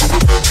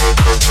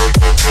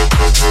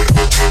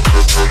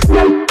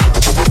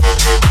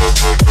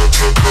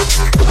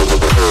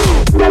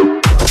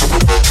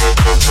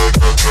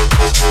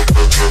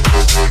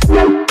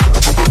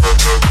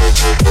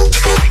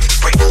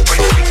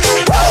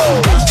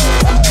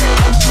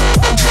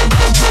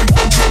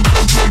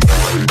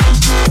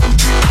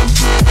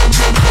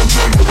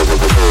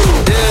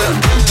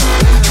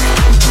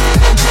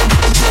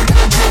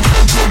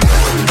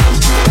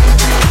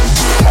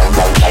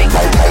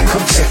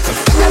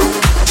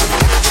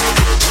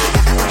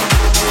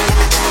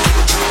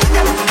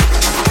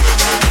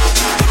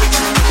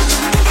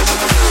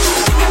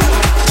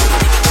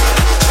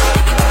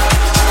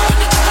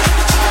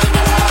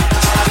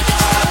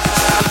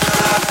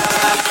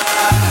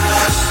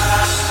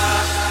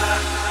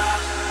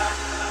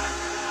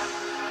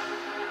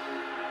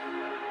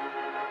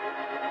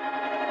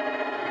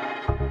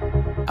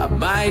 I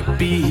might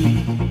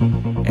be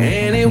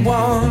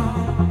anyone,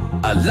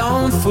 a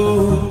lone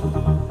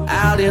fool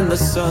out in the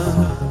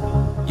sun.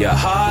 Your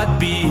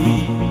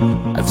heartbeat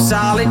of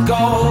solid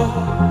gold.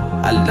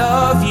 I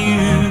love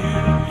you,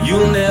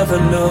 you'll never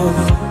know.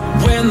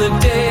 When the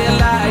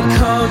daylight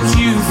comes,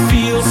 you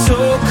feel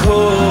so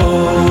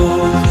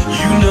cold.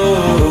 You know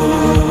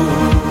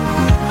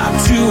I'm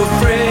too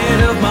afraid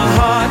of my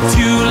heart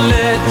to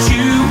let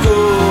you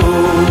go.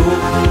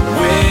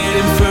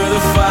 Waiting for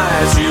the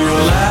fire to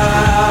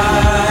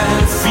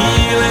light,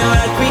 feeling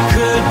like we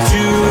could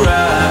do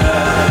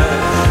right.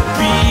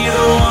 Be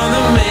the one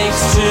that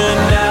makes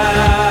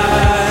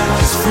tonight.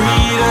 'Cause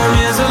freedom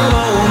is a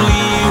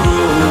lonely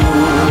road.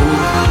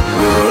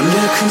 We're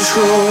under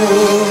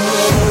control.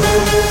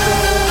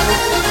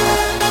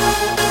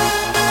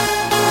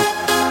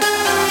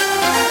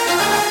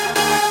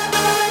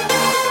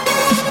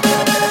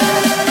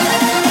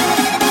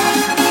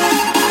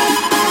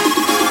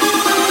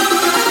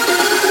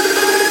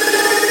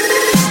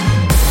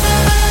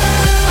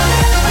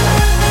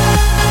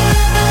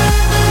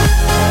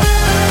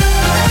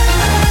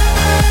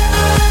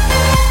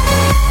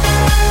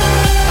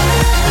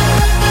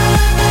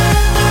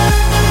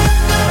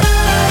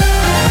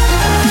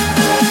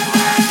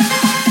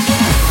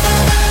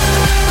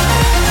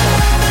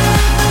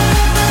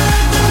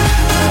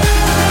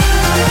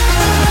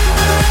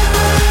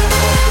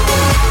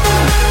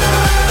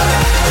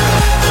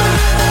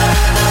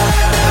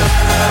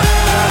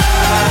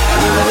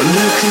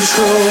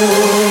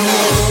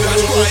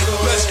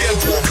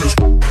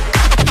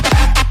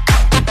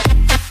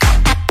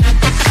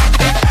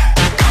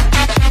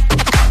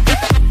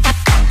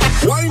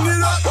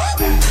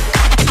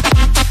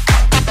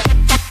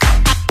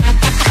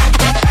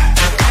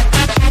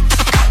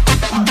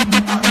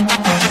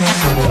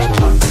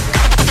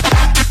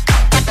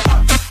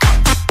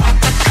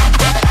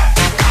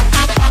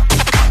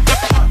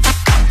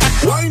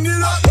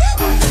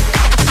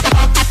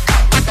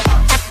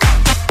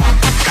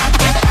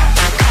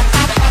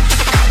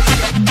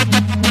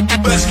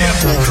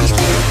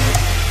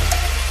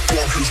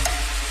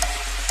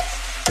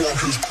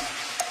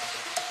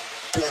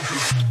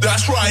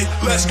 That's right,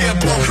 let's get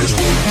bonkers.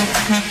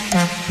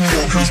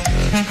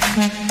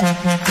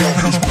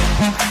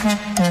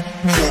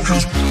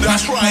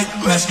 That's right,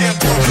 let's get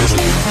bonkers.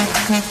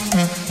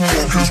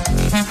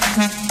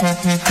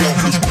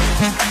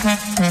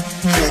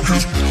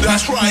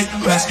 That's right,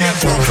 let's get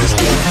bonkers.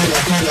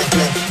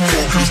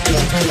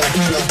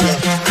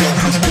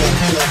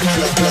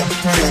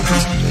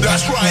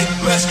 That's right,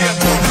 let's get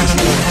bonkers.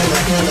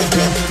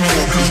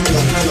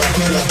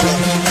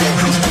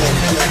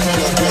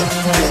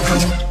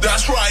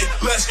 That's right,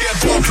 let's get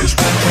bonkers.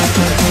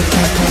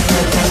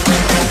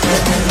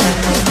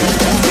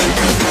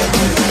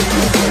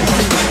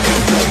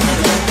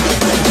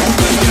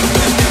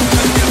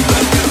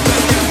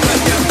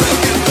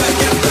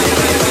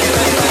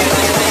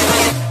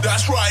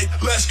 That's right,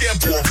 let's get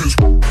bonkers.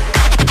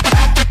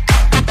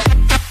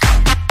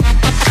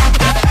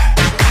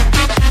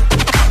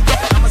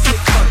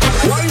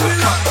 Wind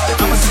it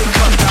up.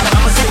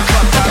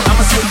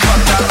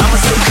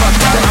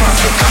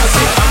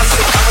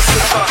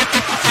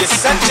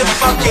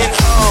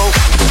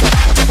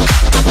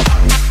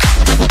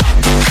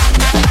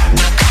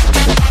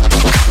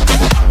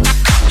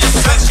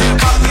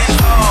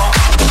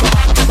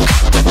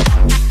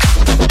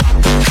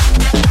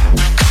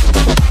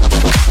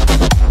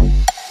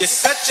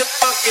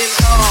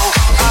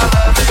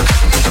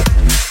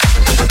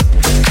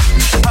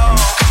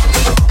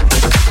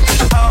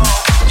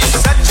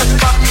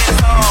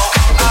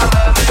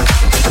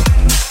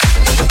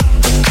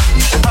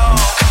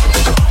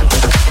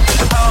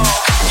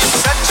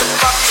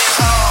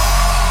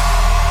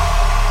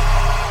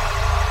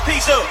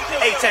 Peace up,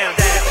 A-Town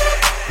down.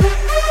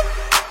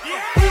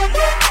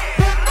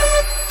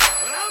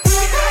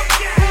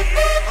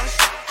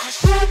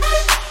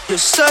 You're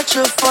such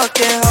a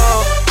fucking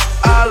hoe,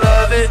 I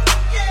love it.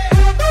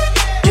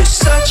 You're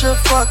such a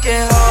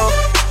fucking hoe,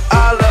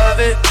 I love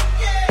it.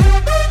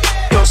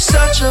 You're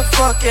such a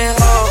fucking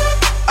hoe,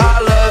 I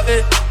love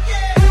it.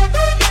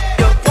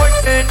 Your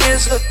boyfriend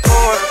is a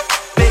dork,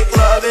 big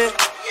love it.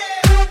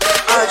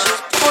 I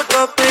just put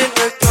up in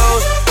the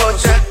ghost, bought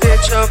that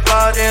bitch up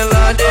out in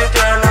London.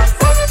 Girl, I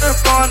fucked up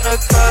on a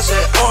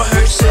cousin or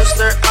her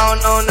sister, I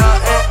don't know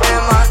nothing.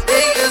 And my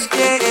niggas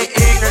getting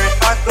ignorant,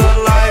 I could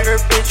lie, her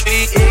bitch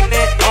be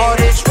ignorant. All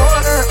this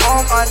water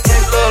on my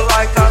dick look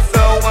like I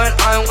fell when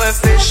I went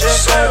fishing.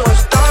 So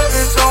much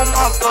diamonds on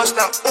my bust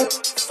now, ooh,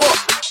 fuck,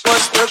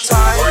 what's the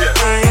time?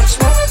 Ain't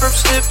smoke from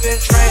slipping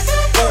train,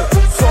 ooh,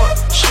 fuck,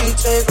 she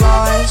take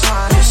lines.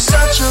 You're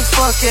such a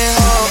fucking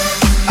hoe,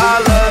 I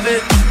love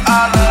it,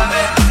 I love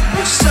it.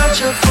 You're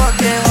such a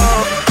fucking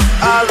hoe,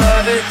 I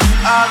love it,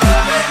 I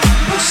love it.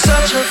 You're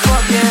such a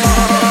fucking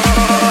hoe.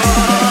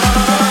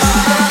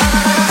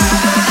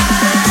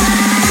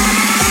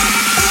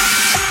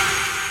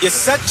 You're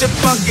such a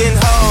fucking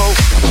hoe.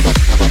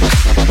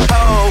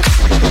 Hoe.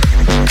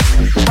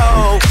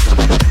 Hoe.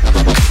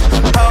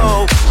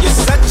 Hoe. You're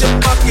such a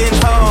fucking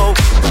hoe.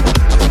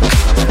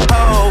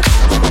 Hoe.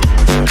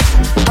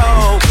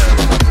 Hoe.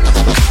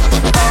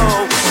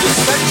 Hoe. You're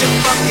such a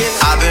fucking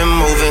hoe. I've been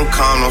moving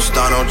calm, don't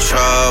start no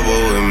trouble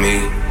with me.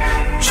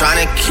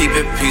 Trying to keep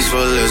it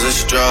peaceful is a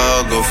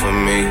struggle for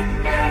me.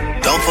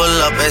 Don't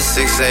pull up at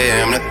 6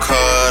 a.m. to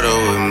cuddle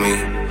with me.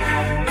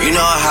 You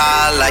know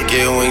how I like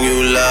it when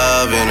you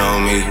loving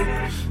on me.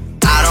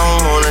 I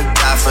don't wanna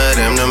die for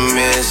them to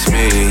miss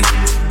me.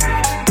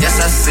 Yes,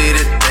 I see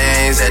the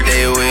things that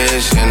they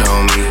wishing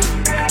on me.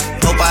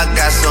 Hope I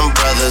got some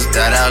brothers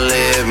that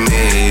outlive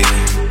me.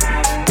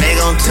 They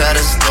gon' tell the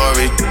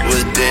story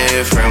was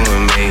different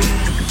with me.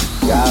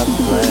 God's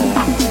plan,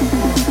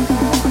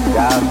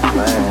 God's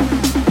plan,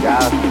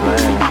 God's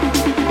plan,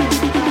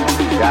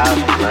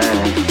 God's plan,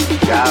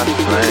 God's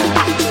plan,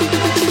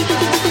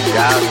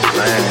 God's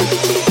plan,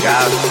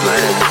 God's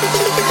plan,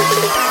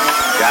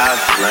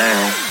 God's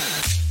plan.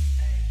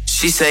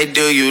 She say,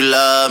 do you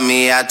love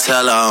me? I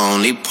tell her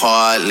only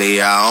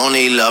partly. I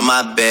only love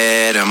my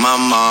bed and my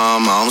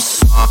mom. I'm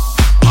sorry.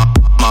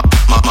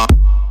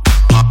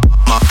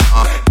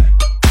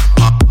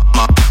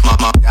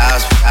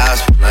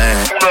 God's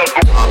plan.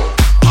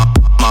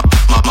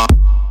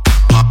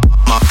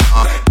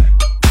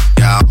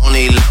 Yeah, I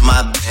only love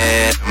my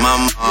bed and my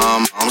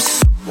mom. I'm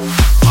sorry.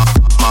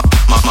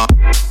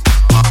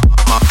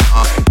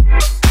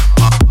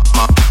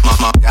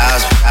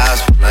 God's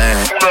plan.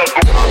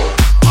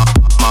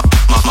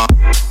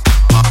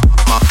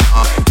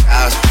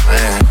 God's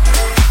plan.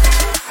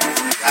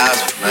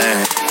 God's plan.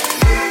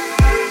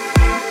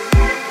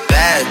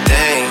 Bad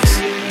things.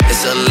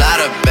 It's a lot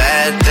of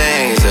bad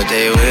things that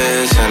they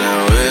wish and they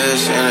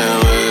wish and they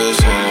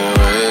wish and they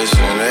wish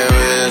and they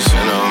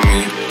wishing on me.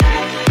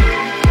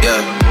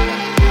 Yeah.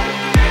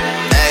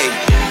 Hey,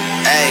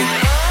 hey.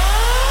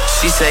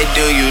 She say,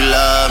 do you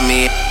love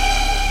me?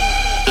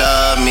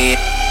 Love me.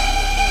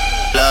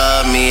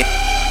 Love me,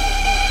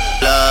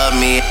 love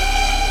me,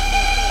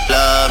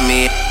 love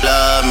me,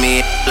 love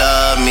me,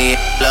 love me,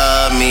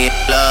 love me,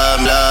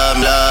 love, love,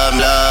 love,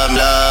 love.